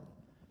more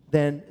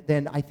than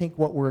I think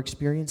what we're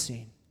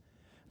experiencing.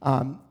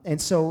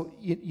 And so,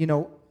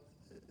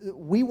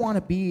 we want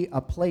to be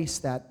a place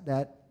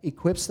that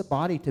equips the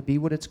body to be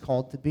what it's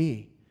called to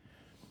be.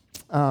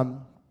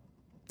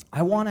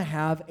 I want to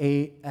have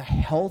a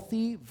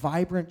healthy,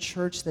 vibrant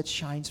church that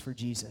shines for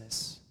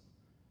Jesus.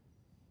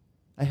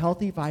 A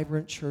healthy,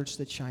 vibrant church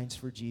that shines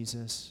for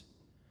Jesus.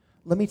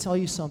 Let me tell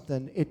you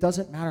something. It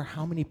doesn't matter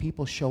how many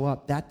people show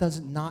up. That is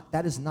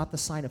not the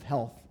sign of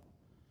health.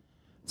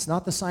 It's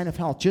not the sign of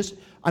health.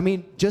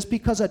 Just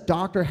because a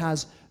doctor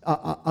has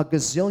a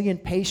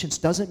gazillion patients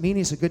doesn't mean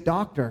he's a good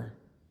doctor.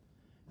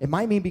 It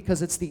might mean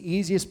because it's the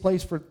easiest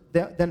place for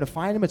them to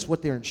find him. It's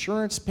what their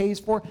insurance pays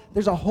for.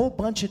 There's a whole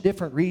bunch of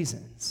different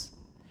reasons.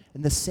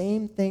 And the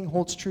same thing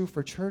holds true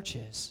for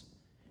churches.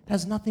 It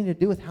has nothing to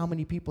do with how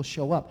many people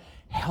show up.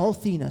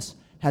 Healthiness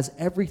has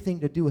everything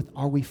to do with,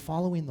 are we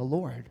following the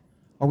Lord?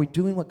 Are we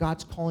doing what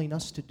God's calling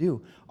us to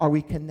do? Are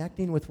we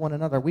connecting with one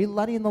another? Are we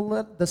letting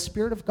the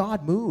Spirit of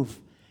God move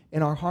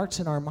in our hearts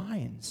and our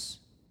minds?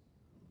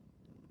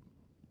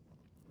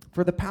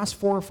 For the past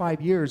 4 or 5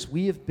 years,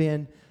 we have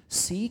been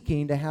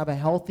seeking to have a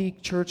healthy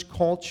church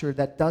culture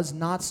that does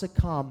not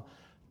succumb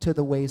to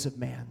the ways of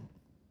man.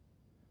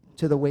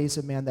 To the ways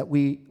of man, that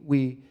we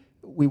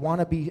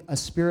want to be a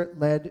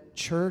Spirit-led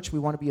church. We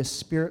want to be a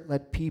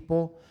Spirit-led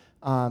people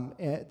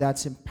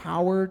that's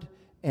empowered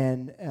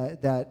and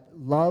that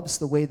loves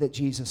the way that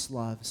Jesus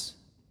loves.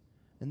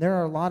 And there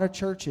are a lot of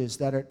churches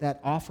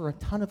that offer a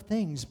ton of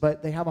things,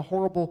 but they have a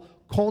horrible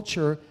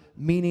culture,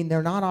 meaning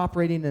they're not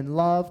operating in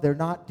love. They're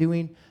not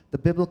doing the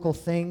biblical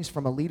things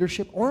from a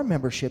leadership or a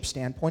membership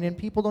standpoint, and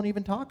people don't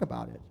even talk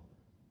about it.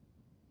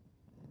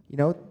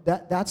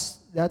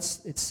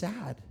 It's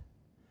sad.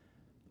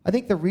 I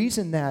think the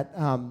reason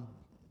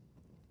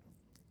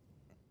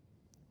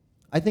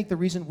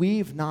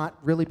we've not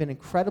really been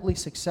incredibly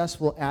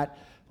successful at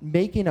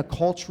making a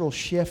cultural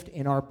shift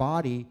in our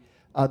body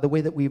the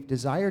way that we've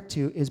desired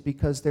to is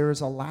because there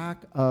is a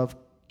lack of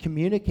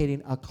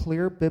communicating a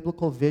clear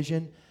biblical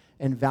vision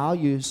and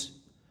values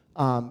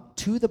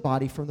to the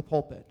body from the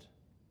pulpit.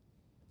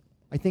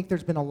 I think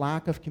there's been a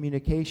lack of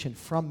communication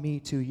from me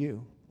to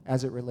you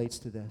as it relates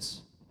to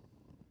this.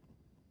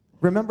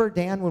 Remember,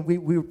 Dan, when we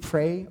would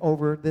pray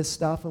over this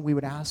stuff and we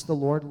would ask the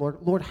Lord,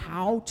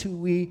 how do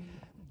we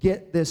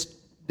get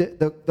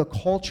the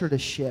culture to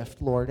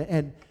shift, Lord?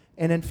 And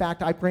in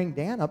fact, I bring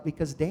Dan up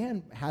because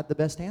Dan had the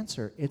best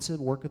answer. It's a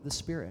work of the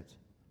Spirit.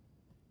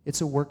 It's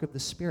a work of the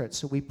Spirit.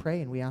 So we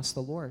pray and we ask the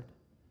Lord.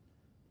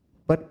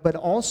 But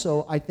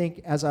also, I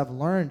think, as I've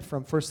learned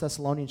from 1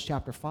 Thessalonians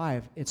chapter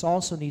 5, it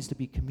also needs to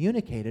be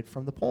communicated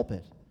from the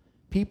pulpit.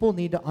 People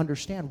need to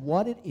understand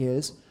what it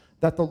is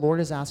that the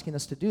Lord is asking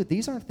us to do.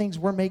 These aren't things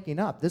we're making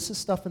up. This is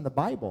stuff in the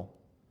Bible.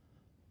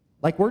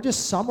 Like, we're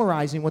just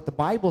summarizing what the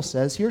Bible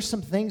says. Here's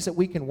some things that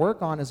we can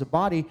work on as a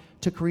body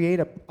to create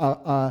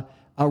a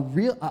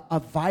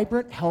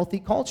vibrant, healthy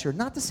culture.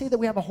 Not to say that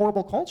we have a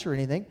horrible culture or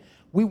anything.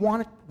 We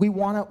want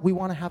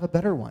to have a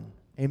better one.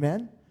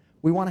 Amen?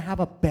 We want to have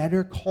a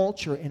better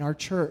culture in our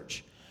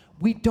church.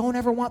 We don't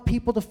ever want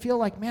people to feel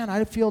like, man,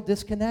 I feel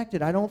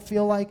disconnected. I don't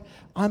feel like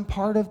I'm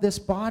part of this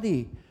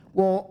body.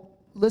 Well,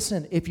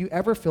 listen, if you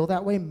ever feel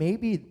that way,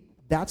 maybe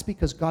that's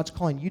because God's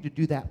calling you to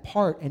do that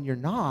part and you're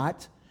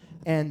not,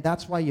 and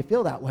that's why you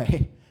feel that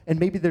way. And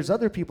maybe there's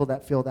other people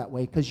that feel that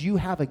way because you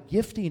have a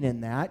gifting in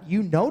that.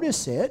 You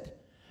notice it.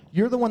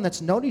 You're the one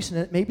that's noticing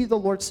it. Maybe the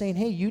Lord's saying,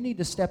 hey, you need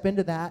to step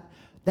into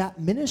that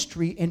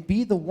ministry and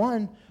be the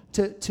one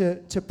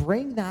to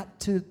bring that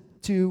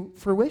to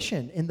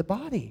fruition in the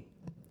body.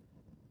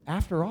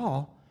 After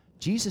all,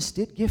 Jesus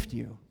did gift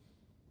you.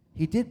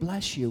 He did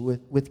bless you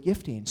with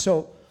gifting.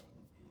 So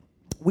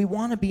we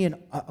want to be in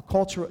a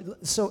culture.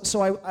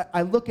 So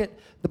I look at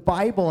the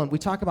Bible and we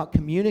talk about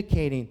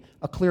communicating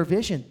a clear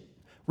vision.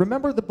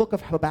 Remember the book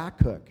of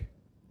Habakkuk.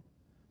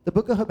 The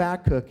book of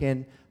Habakkuk,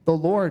 and the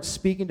Lord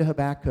speaking to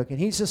Habakkuk, and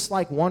he's just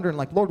like wondering,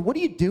 like, Lord, what are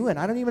you doing?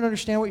 I don't even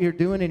understand what you're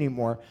doing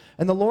anymore.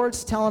 And the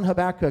Lord's telling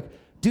Habakkuk,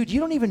 dude, you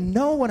don't even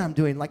know what I'm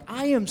doing. Like,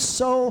 I am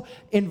so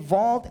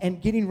involved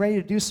and getting ready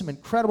to do some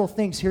incredible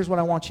things. Here's what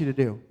I want you to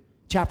do.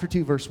 Chapter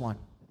 2, verse 1.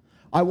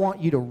 I want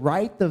you to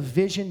write the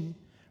vision,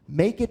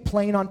 make it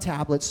plain on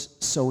tablets,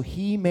 so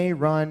he may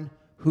run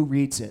who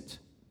reads it.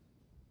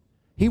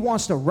 He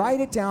wants to write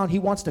it down. He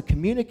wants to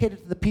communicate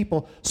it to the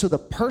people so the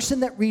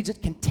person that reads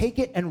it can take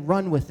it and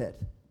run with it.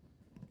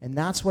 And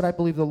that's what I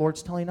believe the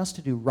Lord's telling us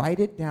to do. Write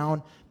it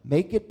down,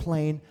 make it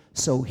plain,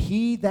 so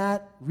he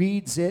that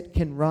reads it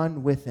can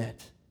run with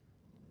it.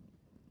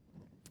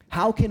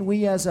 How can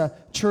we as a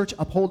church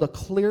uphold a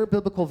clear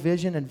biblical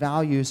vision and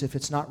values if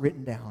it's not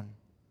written down?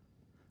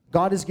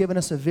 God has given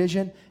us a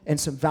vision and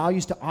some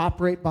values to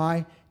operate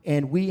by,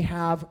 and we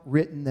have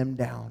written them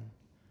down.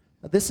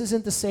 Now, this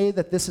isn't to say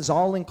that this is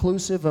all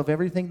inclusive of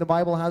everything the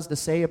Bible has to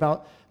say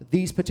about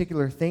these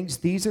particular things.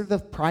 These are the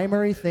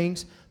primary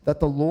things that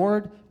the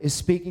Lord is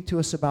speaking to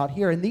us about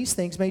here. And these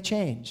things may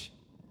change.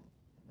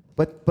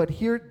 But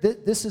here,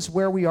 this is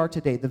where we are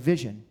today, the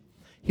vision.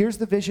 Here's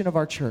the vision of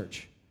our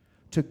church: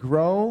 to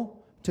grow,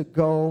 to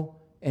go,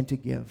 and to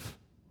give.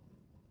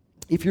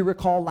 If you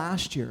recall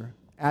last year,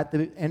 at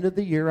the end of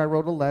the year, I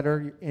wrote a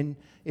letter, and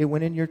it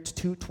went in your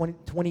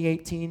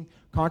 2018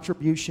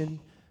 contribution,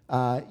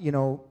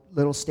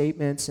 little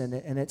statements,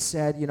 and it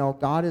said,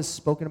 God has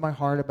spoken to my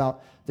heart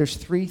about there's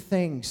 3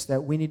 things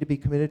that we need to be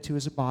committed to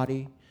as a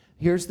body.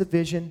 Here's the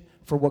vision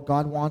for what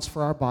God wants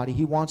for our body.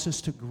 He wants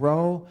us to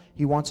grow,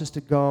 He wants us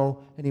to go,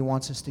 and He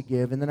wants us to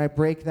give. And then I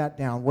break that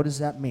down. What does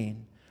that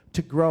mean?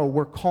 To grow.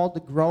 We're called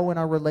to grow in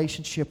our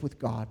relationship with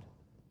God.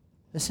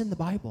 It's in the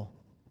Bible.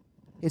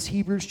 It's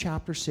Hebrews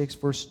chapter 6,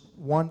 verse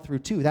 1 through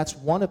 2. That's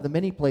one of the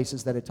many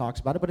places that it talks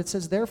about it, but it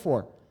says,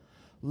 therefore,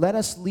 let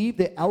us leave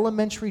the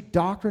elementary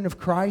doctrine of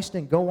Christ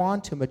and go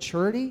on to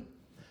maturity,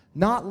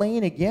 not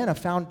laying again a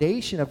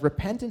foundation of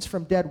repentance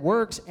from dead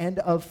works and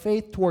of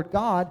faith toward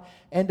God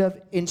and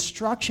of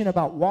instruction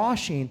about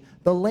washing,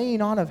 the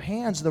laying on of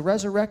hands, the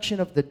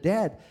resurrection of the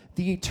dead,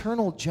 the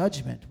eternal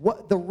judgment.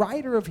 What the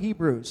writer of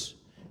Hebrews,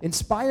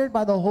 inspired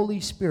by the Holy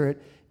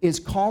Spirit, is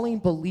calling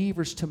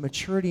believers to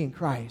maturity in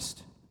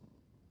Christ.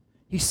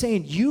 He's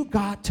saying, you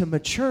got to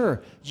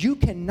mature. You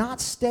cannot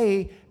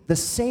stay the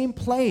same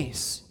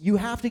place. You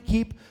have to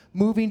keep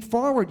moving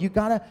forward.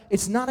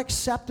 It's not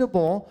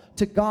acceptable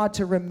to God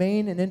to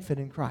remain an infant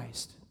in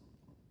Christ.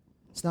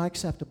 It's not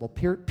acceptable.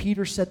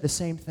 Peter said the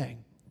same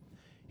thing.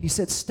 He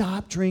said,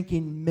 stop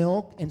drinking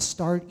milk and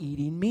start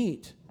eating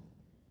meat.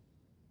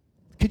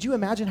 Could you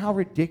imagine how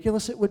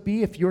ridiculous it would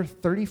be if you're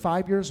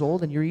 35 years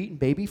old and you're eating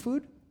baby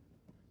food?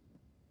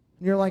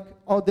 And you're like,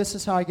 oh, this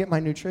is how I get my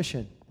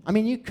nutrition. I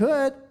mean, you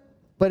could,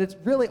 but it's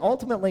really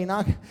ultimately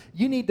not.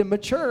 You need to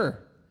mature.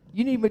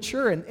 You need to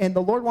mature, and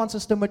the Lord wants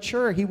us to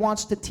mature. He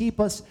wants to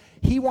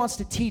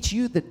teach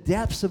you the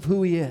depths of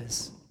who He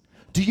is.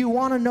 Do you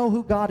want to know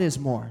who God is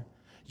more?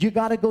 You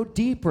got to go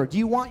deeper. Do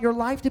you want your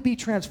life to be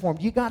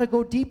transformed? You got to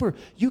go deeper.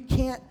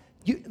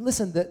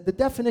 Listen, the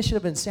definition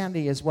of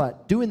insanity is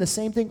what? Doing the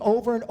same thing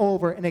over and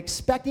over and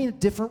expecting a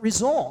different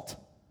result.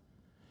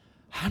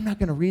 I'm not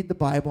going to read the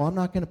Bible. I'm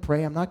not going to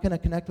pray. I'm not going to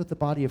connect with the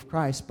body of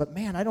Christ. But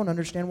man, I don't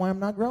understand why I'm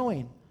not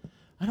growing.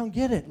 I don't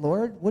get it,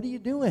 Lord. What are you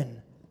doing?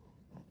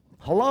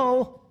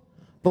 Hello?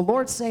 The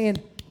Lord's saying,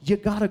 you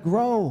got to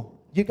grow.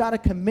 You got to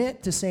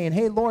commit to saying,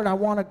 hey, Lord, I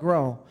want to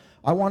grow.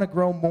 I want to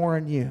grow more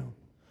in you.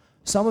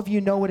 Some of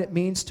you know what it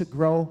means to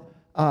grow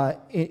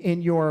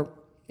in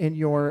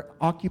your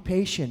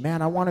occupation.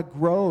 Man, I want to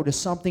grow to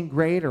something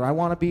greater. I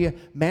want to be a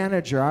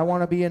manager. I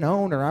want to be an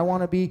owner. I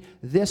want to be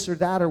this or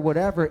that or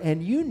whatever.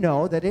 And you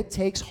know that it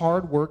takes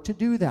hard work to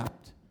do that.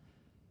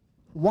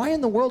 Why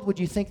in the world would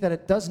you think that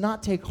it does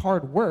not take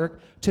hard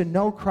work to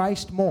know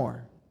Christ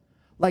more?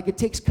 Like, it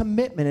takes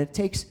commitment. It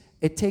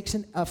takes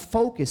a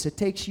focus. It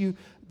takes you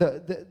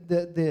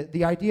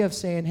the idea of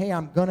saying, hey,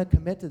 I'm going to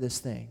commit to this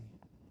thing.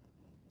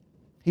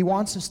 He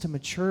wants us to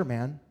mature,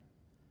 man.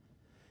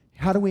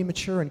 How do we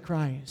mature in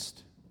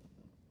Christ?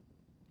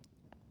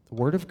 The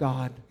Word of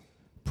God,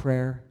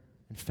 prayer,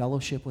 and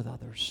fellowship with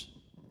others.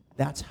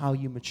 That's how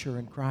you mature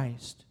in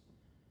Christ.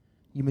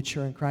 You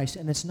mature in Christ.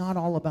 And it's not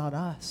all about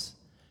us.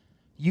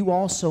 You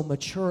also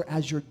mature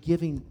as you're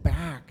giving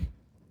back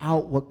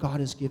out what God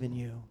has given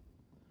you.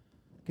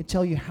 I can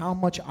tell you how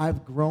much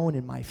I've grown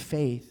in my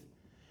faith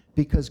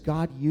because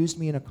God used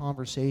me in a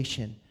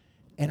conversation,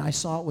 and I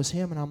saw it was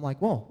Him, and I'm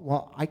like,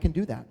 well, I can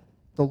do that.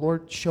 The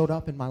Lord showed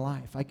up in my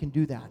life. I can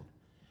do that.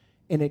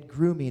 And it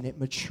grew me, and it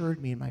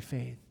matured me in my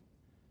faith.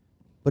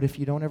 But if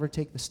you don't ever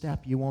take the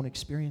step, you won't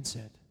experience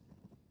it.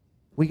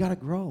 We got to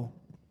grow.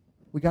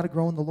 We got to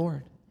grow in the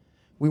Lord.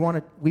 We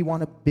want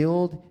to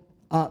build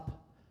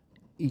up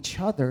each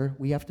other.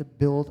 We have to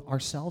build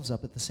ourselves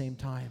up at the same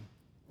time.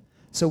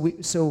 So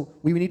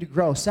we need to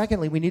grow.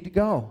 Secondly, we need to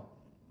go.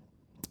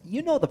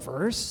 You know the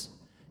verse.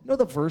 You know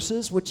the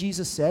verses, what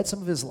Jesus said,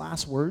 some of His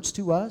last words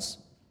to us.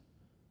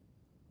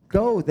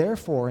 Go,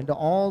 therefore, into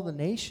all the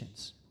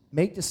nations.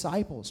 Make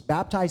disciples,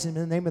 baptizing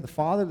them in the name of the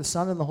Father, the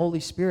Son, and the Holy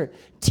Spirit,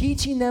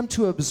 teaching them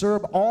to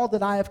observe all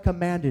that I have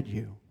commanded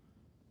you.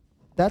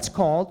 That's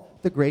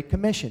called the Great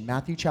Commission,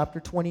 Matthew chapter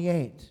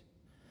 28,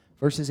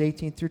 verses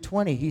 18 through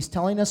 20. He's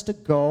telling us to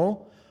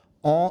go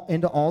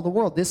into all the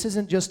world. This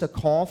isn't just a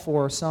call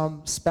for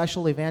some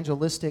special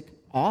evangelistic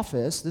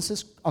office. This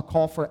is a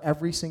call for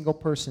every single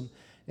person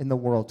in the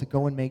world to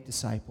go and make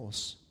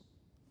disciples.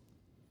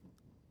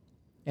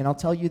 And I'll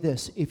tell you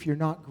this, if you're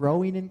not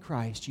growing in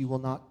Christ, you will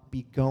not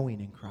be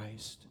going in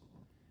Christ.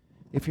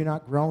 If you're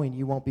not growing,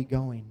 you won't be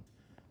going.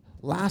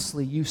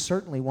 Lastly, you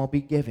certainly won't be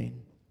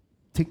giving.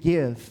 To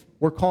give.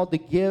 We're called to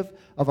give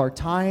of our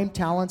time,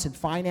 talents, and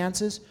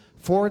finances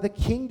for the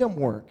kingdom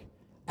work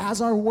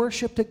as our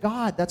worship to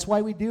God. That's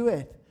why we do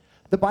it.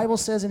 The Bible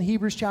says in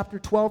Hebrews chapter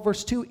 12,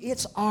 verse 2,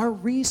 it's our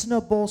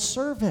reasonable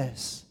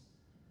service.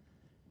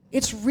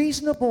 It's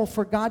reasonable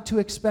for God to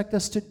expect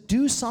us to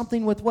do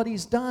something with what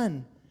He's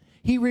done.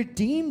 He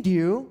redeemed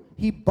you.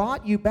 He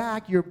bought you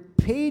back. You're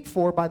paid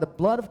for by the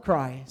blood of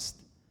Christ.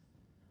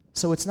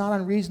 So it's not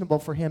unreasonable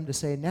for him to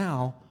say,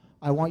 now,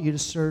 I want you to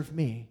serve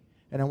me,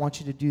 and I want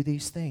you to do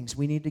these things.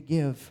 We need to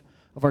give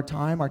of our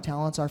time, our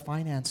talents, our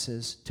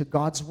finances to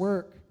God's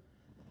work.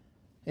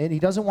 And he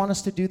doesn't want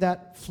us to do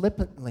that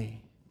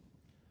flippantly.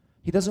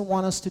 He doesn't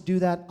want us to do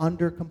that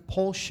under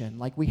compulsion,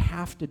 like we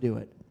have to do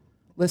it.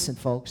 Listen,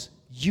 folks,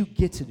 you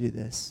get to do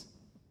this.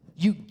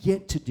 You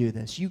get to do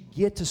this. You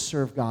get to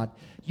serve God.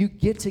 You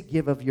get to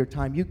give of your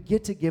time. You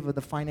get to give of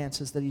the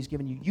finances that he's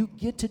given you. You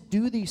get to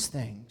do these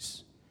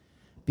things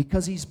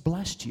because he's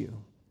blessed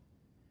you.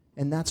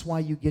 And that's why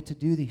you get to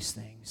do these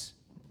things.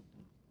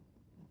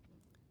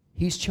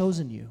 He's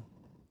chosen you.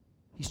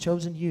 He's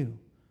chosen you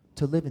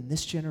to live in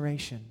this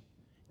generation,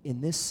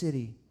 in this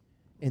city,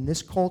 in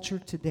this culture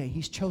today.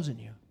 He's chosen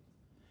you.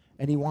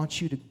 And he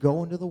wants you to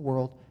go into the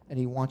world, and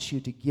he wants you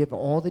to give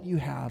all that you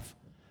have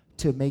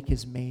to make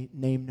his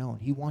name known.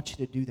 He wants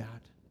you to do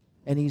that.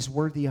 And he's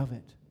worthy of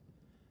it.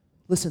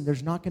 Listen,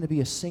 there's not going to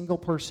be a single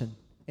person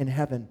in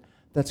heaven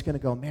that's going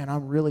to go, man,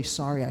 I'm really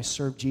sorry I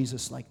served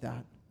Jesus like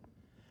that.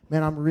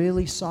 Man, I'm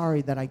really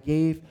sorry that I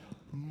gave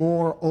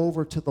more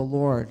over to the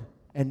Lord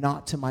and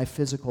not to my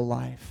physical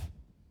life.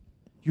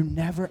 You're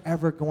never,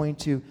 ever going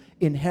to,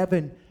 in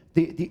heaven,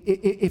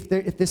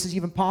 if this is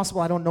even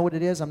possible, I don't know what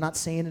it is. I'm not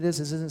saying it is.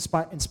 This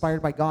isn't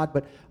inspired by God,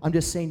 but I'm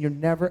just saying you're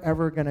never,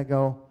 ever going to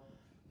go,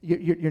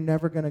 you're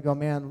never going to go,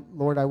 man,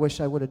 Lord, I wish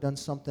I would have done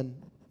something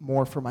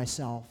more for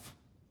myself,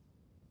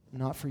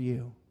 not for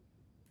you.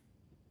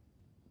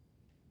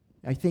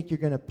 I think you're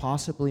going to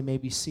possibly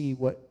maybe see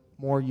what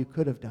more you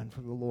could have done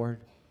for the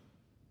Lord.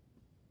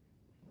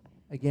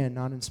 Again,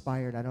 not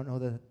inspired. I don't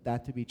know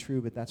that to be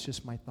true, but that's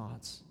just my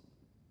thoughts.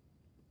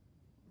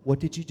 What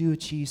did you do with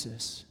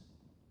Jesus?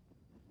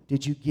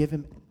 Did you give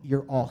him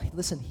your all?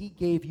 Listen, he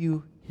gave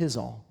you his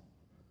all.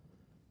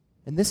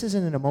 And this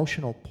isn't an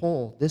emotional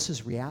pull. This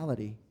is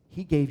reality.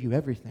 He gave you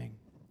everything.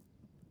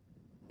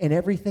 And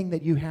everything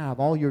that you have,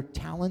 all your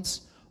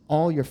talents,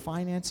 all your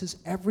finances,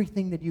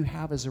 everything that you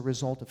have is a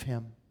result of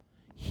him.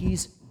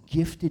 He's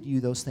gifted you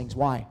those things.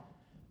 Why?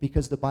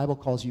 Because the Bible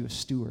calls you a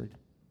steward.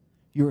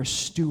 You're a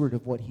steward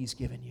of what he's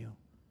given you.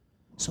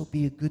 So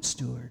be a good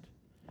steward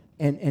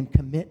and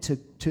commit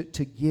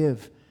to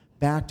give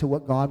back to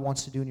what God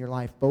wants to do in your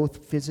life,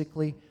 both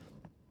physically,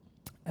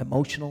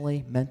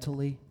 emotionally,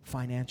 mentally,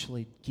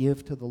 financially.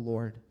 Give to the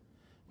Lord.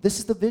 This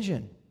is the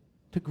vision,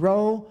 to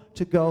grow,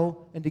 to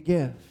go, and to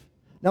give.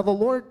 Now, the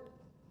Lord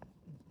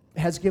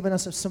has given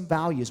us some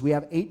values. We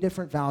have 8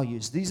 different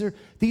values. These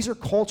are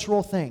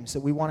cultural things that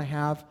we want to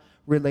have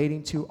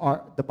relating to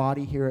the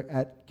body here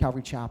at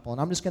Calvary Chapel. And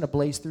I'm just going to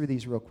blaze through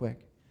these real quick.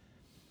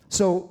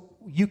 So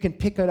you can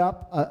pick it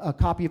up, a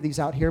copy of these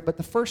out here. But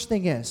the first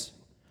thing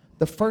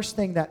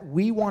that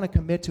we want to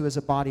commit to as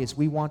a body is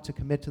we want to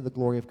commit to the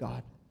glory of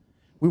God.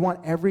 We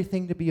want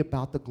everything to be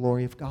about the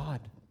glory of God.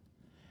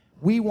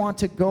 We want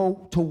to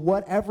go to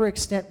whatever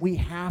extent we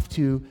have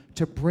to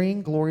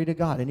bring glory to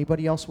God.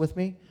 Anybody else with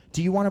me?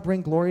 Do you want to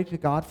bring glory to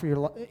God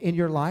in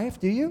your life?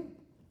 Do you?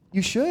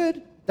 You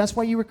should. That's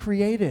why you were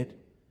created.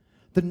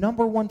 The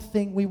number one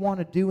thing we want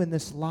to do in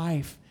this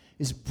life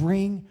is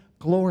bring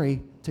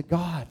glory to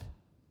God.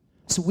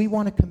 So we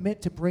want to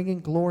commit to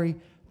bringing glory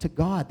to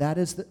God. That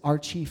is our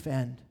chief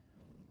end.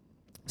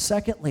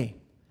 Secondly,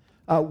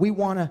 we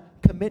want to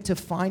commit to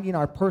finding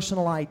our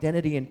personal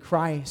identity in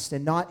Christ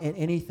and not in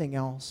anything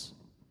else.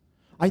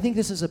 I think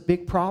this is a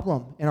big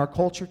problem in our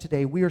culture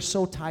today. We are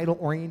so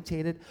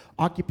title-orientated,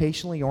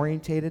 occupationally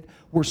orientated.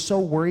 We're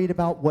so worried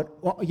about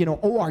are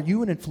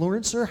you an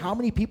influencer? How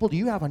many people do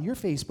you have on your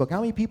Facebook?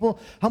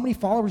 How many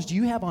followers do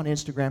you have on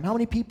Instagram? How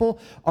many people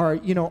are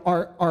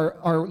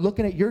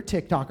looking at your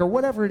TikTok or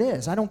whatever it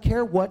is? I don't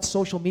care what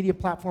social media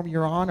platform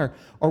you're on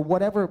or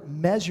whatever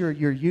measure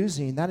you're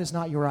using. That is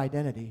not your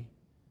identity.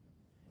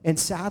 And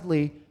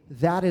sadly,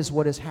 that is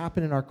what has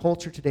happened in our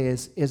culture today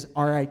is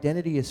our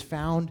identity is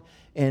found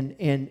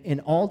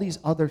in all these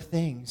other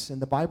things.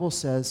 And the Bible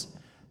says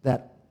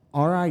that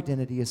our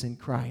identity is in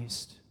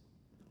Christ.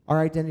 Our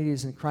identity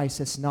is in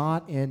Christ. It's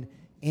not in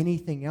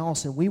anything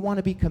else. And we want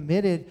to be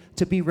committed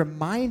to be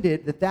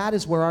reminded that that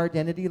is where our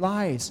identity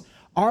lies.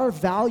 Our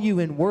value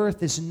and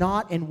worth is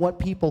not in what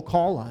people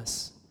call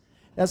us.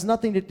 It has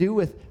nothing to do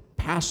with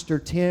Pastor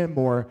Tim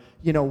or,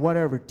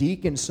 whatever,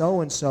 Deacon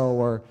so-and-so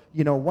or,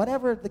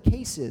 whatever the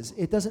case is.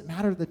 It doesn't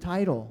matter the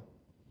title.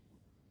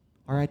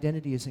 Our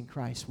identity is in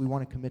Christ. We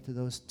want to commit to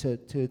those,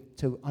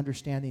 to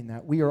understanding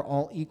that. We are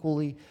all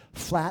equally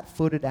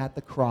flat-footed at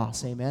the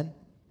cross. Amen?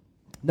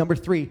 Number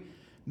 3,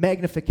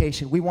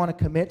 magnification. We want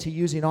to commit to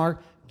using our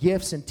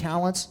gifts and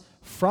talents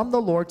from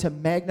the Lord to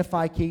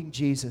magnify King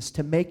Jesus,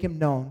 to make him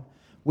known.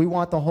 We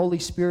want the Holy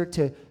Spirit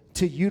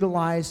to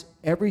utilize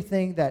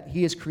everything that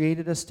he has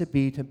created us to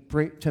be,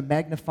 to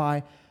magnify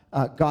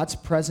God's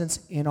presence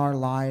in our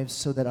lives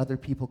so that other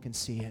people can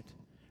see it.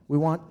 We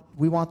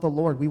want the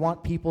Lord. We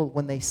want people,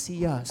 when they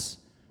see us,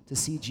 to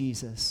see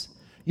Jesus.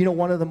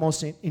 One of the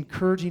most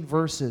encouraging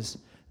verses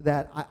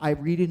that I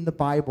read in the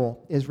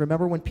Bible is,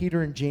 remember when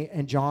Peter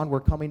and John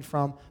were coming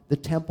from the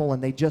temple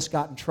and they just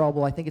got in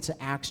trouble. I think it's in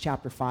Acts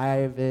chapter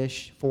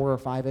 5-ish, 4 or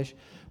 5-ish,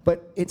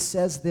 But it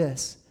says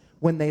this,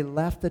 when they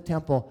left the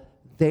temple,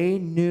 they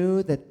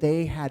knew that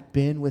they had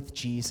been with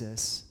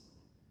Jesus.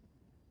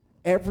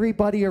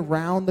 Everybody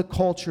around the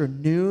culture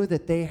knew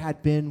that they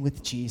had been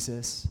with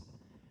Jesus.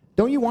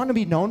 Don't you want to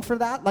be known for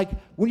that? Like,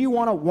 when you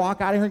want to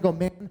walk out of here and go,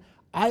 man,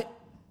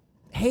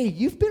 hey,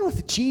 you've been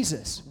with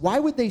Jesus. Why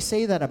would they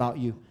say that about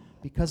you?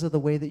 Because of the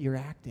way that you're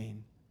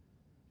acting,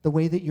 the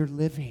way that you're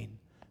living,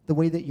 the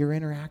way that you're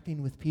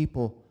interacting with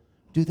people.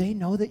 Do they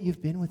know that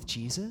you've been with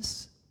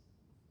Jesus?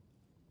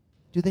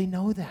 Do they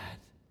know that?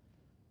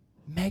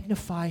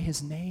 Magnify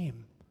his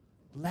name.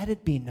 Let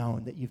it be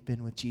known that you've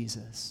been with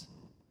Jesus.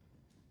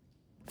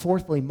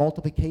 Fourthly,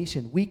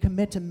 multiplication. We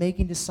commit to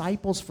making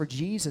disciples for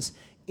Jesus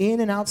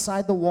in and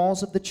outside the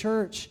walls of the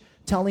church.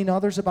 Telling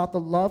others about the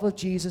love of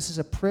Jesus is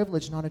a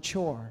privilege, not a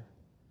chore.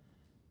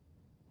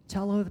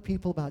 Tell other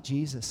people about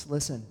Jesus.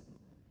 Listen,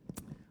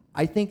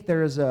 I think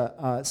there is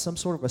some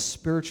sort of a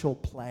spiritual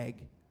plague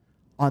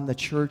on the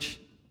church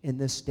in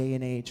this day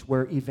and age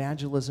where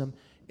evangelism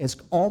has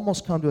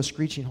almost come to a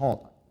screeching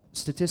halt,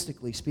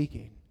 statistically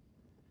speaking.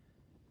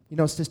 You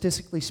know,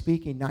 statistically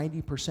speaking,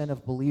 90%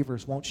 of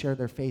believers won't share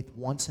their faith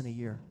once in a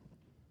year.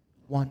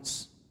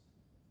 Once.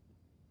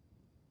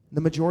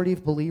 The majority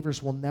of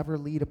believers will never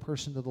lead a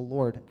person to the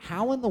Lord.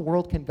 How in the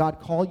world can God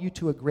call you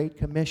to a great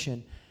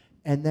commission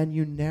and then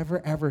you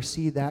never ever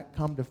see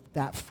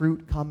that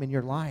fruit come in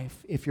your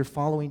life if you're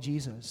following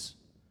Jesus?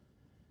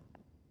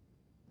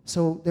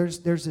 So there's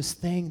this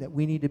thing that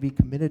we need to be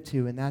committed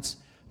to, and that's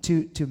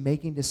to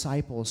making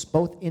disciples,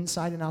 both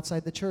inside and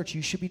outside the church.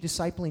 You should be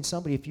discipling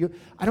somebody.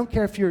 I don't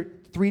care if you're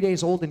 3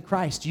 days old in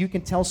Christ, you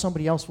can tell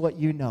somebody else what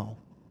you know.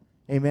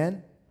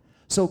 Amen?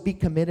 So be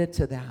committed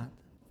to that.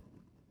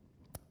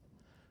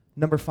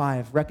 Number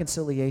 5,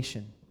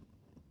 reconciliation.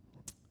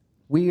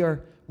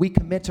 We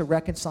commit to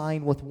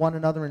reconciling with one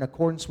another in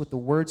accordance with the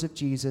words of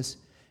Jesus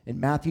in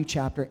Matthew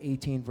chapter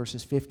 18,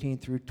 verses 15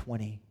 through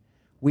 20.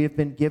 We have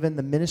been given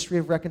the ministry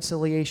of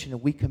reconciliation,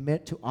 and we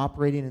commit to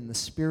operating in the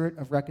spirit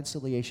of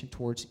reconciliation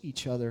towards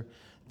each other.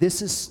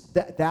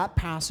 That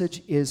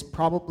passage is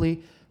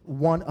probably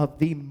one of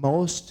the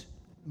most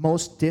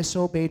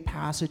disobeyed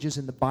passages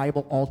in the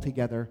Bible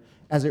altogether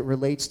as it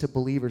relates to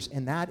believers.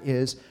 And that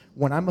is,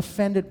 when I'm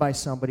offended by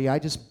somebody, I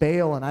just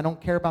bail and I don't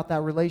care about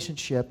that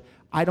relationship.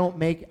 I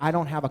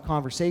don't have a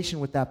conversation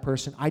with that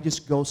person. I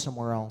just go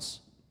somewhere else.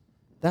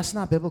 That's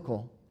not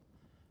biblical.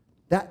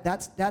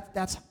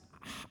 That's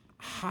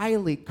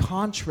highly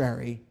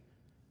contrary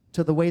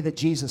to the way that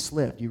Jesus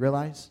lived. You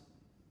realize?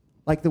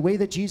 Like, the way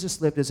that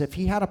Jesus lived is, if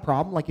he had a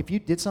problem, like if you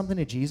did something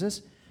to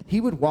Jesus, he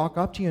would walk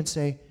up to you and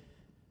say,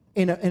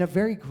 in a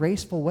very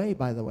graceful way,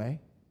 by the way,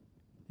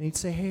 and he'd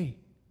say, hey,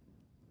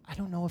 I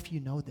don't know if you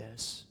know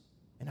this,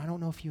 and I don't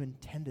know if you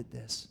intended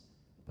this,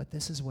 but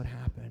this is what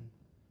happened.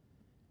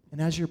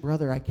 And as your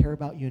brother, I care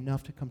about you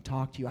enough to come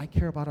talk to you. I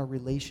care about our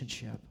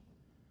relationship.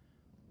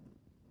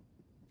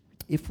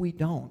 If we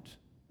don't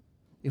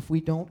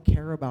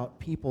care about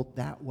people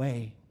that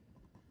way,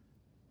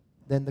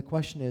 then the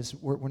question is,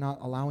 we're not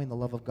allowing the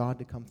love of God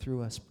to come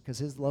through us, because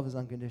his love is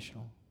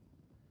unconditional.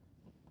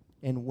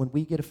 And when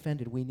we get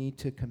offended, we need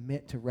to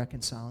commit to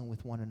reconciling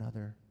with one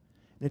another.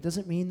 And it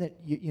doesn't mean that,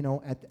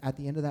 at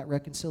the end of that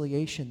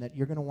reconciliation that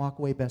you're going to walk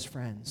away best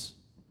friends.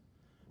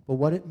 But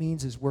what it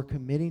means is we're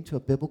committing to a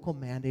biblical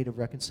mandate of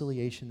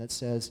reconciliation that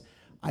says,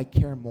 I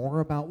care more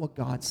about what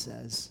God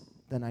says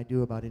than I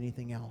do about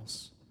anything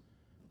else.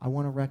 I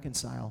want to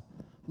reconcile.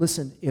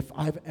 Listen, if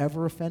I've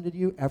ever offended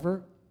you,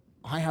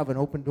 I have an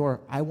open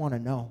door. I want to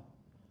know.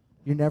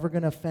 You're never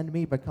going to offend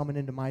me by coming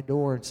into my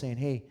door and saying,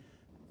 hey,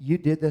 you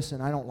did this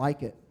and I don't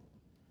like it.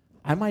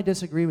 I might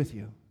disagree with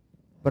you,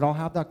 but I'll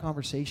have that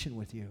conversation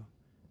with you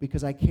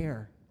because I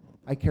care.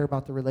 I care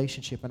about the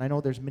relationship, and I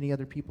know there's many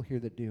other people here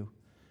that do.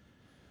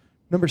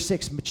 Number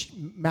 6,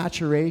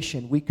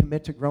 maturation. We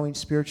commit to growing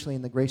spiritually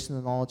in the grace and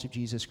the knowledge of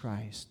Jesus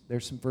Christ.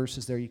 There's some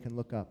verses there you can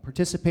look up.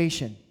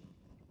 Participation.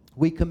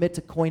 We commit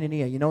to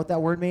koinonia. You know what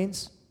that word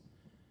means?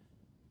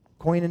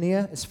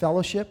 Koinonia is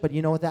fellowship, but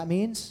you know what that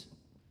means?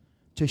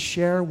 To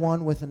share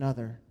one with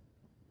another.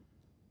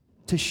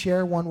 To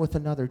share one with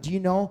another. Do you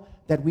know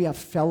that we have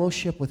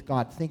fellowship with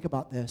God? Think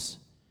about this.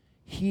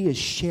 He has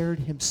shared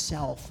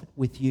himself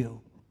with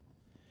you.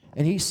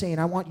 And he's saying,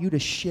 I want you to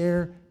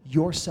share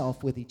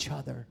yourself with each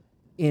other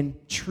in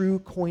true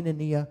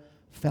koinonia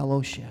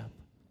fellowship.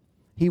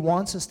 He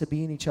wants us to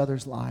be in each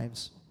other's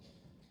lives.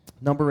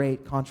 Number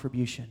 8,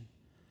 contribution.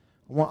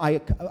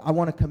 I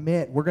want to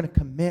commit. We're going to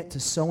commit to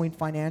sowing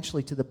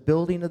financially to the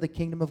building of the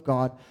kingdom of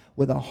God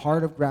with a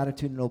heart of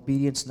gratitude and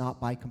obedience, not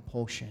by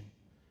compulsion.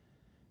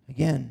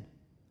 Again,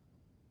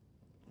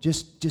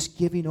 just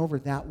giving over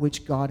that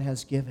which God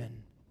has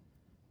given.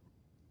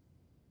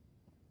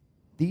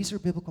 These are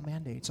biblical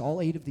mandates,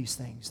 all 8 of these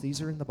things.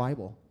 These are in the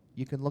Bible.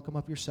 You can look them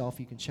up yourself.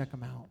 You can check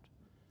them out.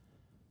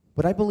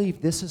 But I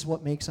believe this is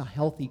what makes a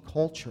healthy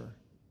culture.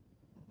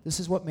 This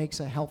is what makes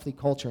a healthy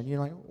culture. And you're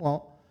like,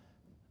 well,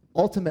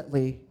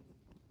 ultimately,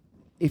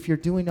 if you're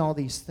doing all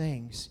these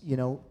things,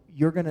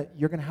 you're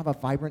gonna have a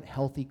vibrant,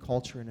 healthy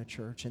culture in a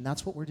church, and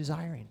that's what we're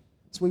desiring.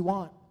 That's what we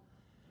want.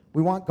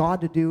 We want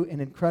God to do an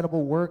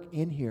incredible work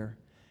in here.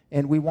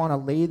 And we want to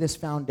lay this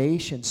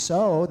foundation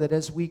so that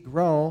as we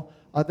grow,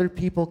 other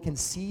people can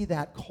see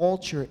that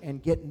culture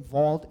and get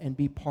involved and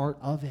be part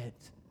of it.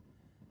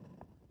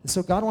 And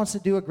so God wants to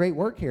do a great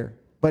work here,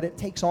 but it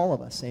takes all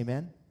of us,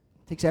 amen?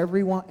 It takes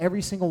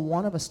every single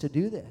one of us to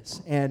do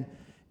this. And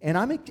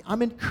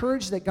I'm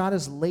encouraged that God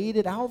has laid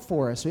it out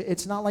for us.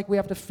 It's not like we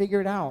have to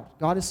figure it out.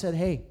 God has said,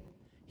 hey,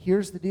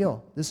 here's the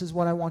deal. This is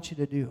what I want you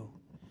to do.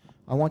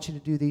 I want you to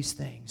do these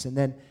things. And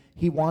then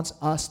he wants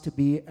us to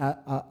be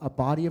a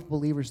body of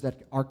believers that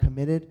are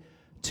committed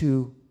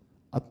to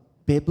a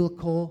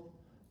biblical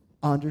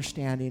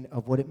understanding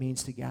of what it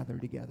means to gather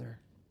together.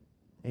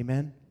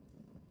 Amen?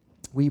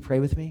 Will you pray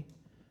with me?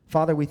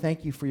 Father, we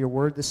thank you for your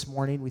word this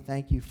morning. We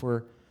thank you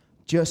for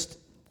just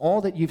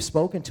all that you've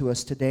spoken to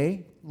us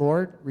today,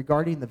 Lord,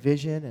 regarding the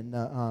vision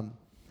and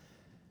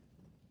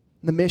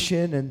the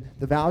mission and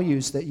the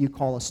values that you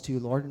call us to,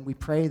 Lord. And we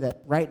pray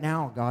that right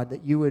now, God,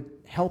 that you would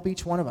help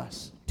each one of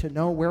us to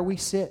know where we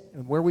sit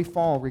and where we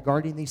fall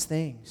regarding these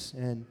things.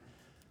 And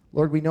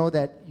Lord, we know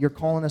that you're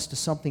calling us to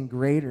something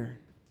greater,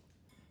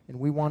 and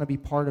we want to be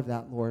part of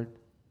that, Lord.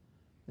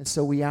 And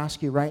so we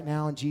ask you right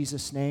now in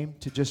Jesus' name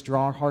to just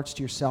draw our hearts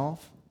to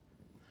yourself.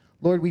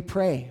 Lord, we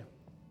pray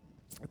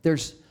if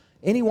there's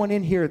anyone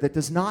in here that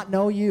does not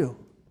know you,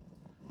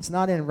 it's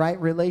not in right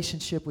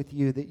relationship with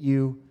you, that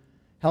you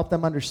help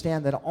them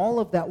understand that all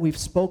of that we've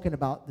spoken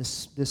about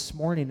this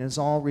morning is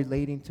all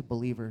relating to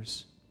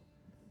believers.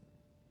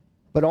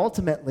 But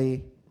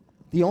ultimately,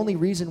 the only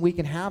reason we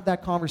can have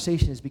that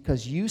conversation is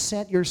because you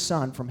sent your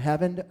Son from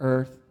heaven to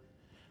earth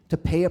to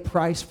pay a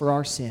price for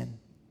our sin.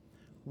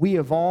 We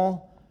have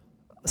all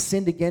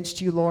sinned against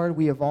you, Lord.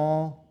 We have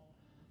all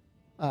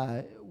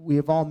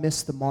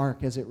missed the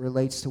mark as it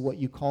relates to what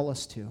you call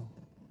us to.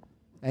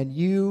 And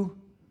you,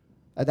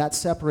 that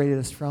separated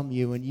us from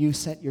you, and you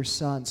sent your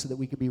Son so that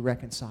we could be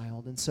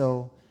reconciled. And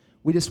so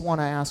we just want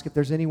to ask if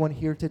there's anyone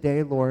here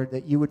today, Lord,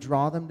 that you would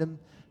draw them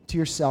to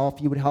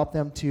yourself. You would help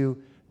them to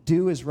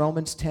do as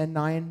Romans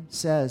 10:9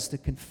 says, to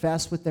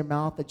confess with their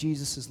mouth that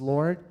Jesus is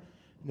Lord,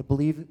 and to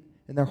believe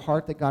in their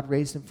heart that God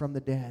raised him from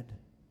the dead,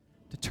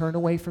 to turn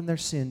away from their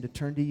sin, to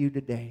turn to you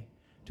today,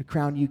 to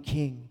crown you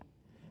King,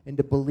 and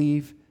to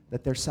believe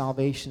that their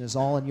salvation is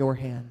all in your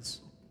hands.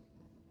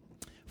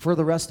 For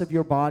the rest of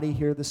your body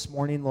here this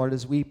morning, Lord,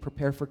 as we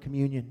prepare for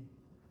communion,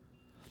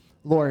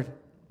 Lord,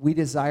 we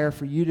desire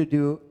for you to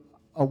do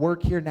a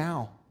work here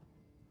now.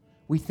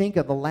 We think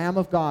of the Lamb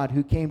of God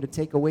who came to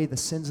take away the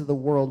sins of the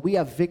world. We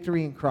have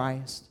victory in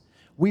Christ.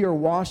 We are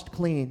washed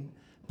clean.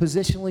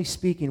 Positionally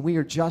speaking, we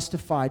are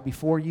justified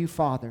before you,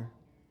 Father.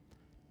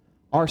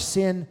 Our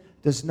sin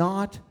does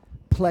not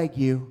plague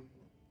you.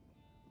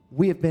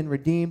 We have been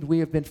redeemed. We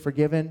have been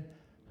forgiven.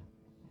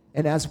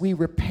 And as we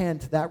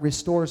repent, that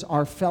restores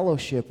our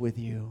fellowship with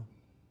you.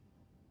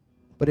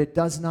 But it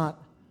does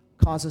not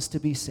cause us to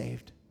be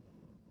saved.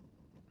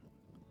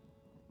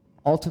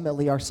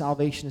 Ultimately, our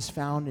salvation is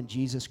found in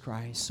Jesus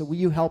Christ. So will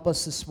you help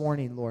us this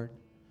morning, Lord,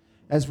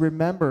 as we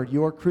remember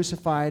your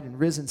crucified and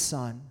risen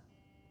Son,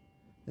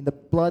 and the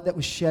blood that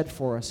was shed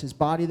for us, his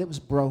body that was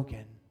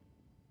broken.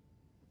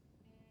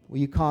 Will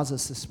you cause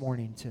us this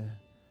morning to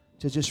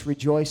just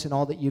rejoice in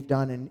all that you've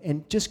done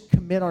and just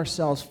commit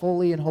ourselves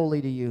fully and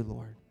wholly to you,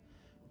 Lord.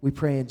 We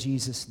pray in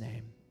Jesus'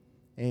 name.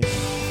 Amen.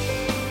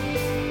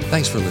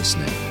 Thanks for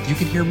listening. You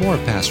can hear more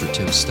of Pastor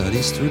Tim's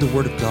studies through the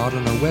Word of God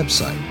on our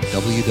website,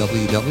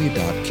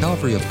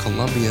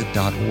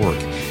 www.calvaryofcolumbia.org.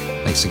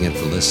 Thanks again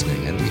for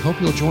listening, and we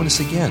hope you'll join us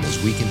again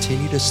as we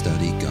continue to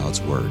study God's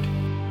Word.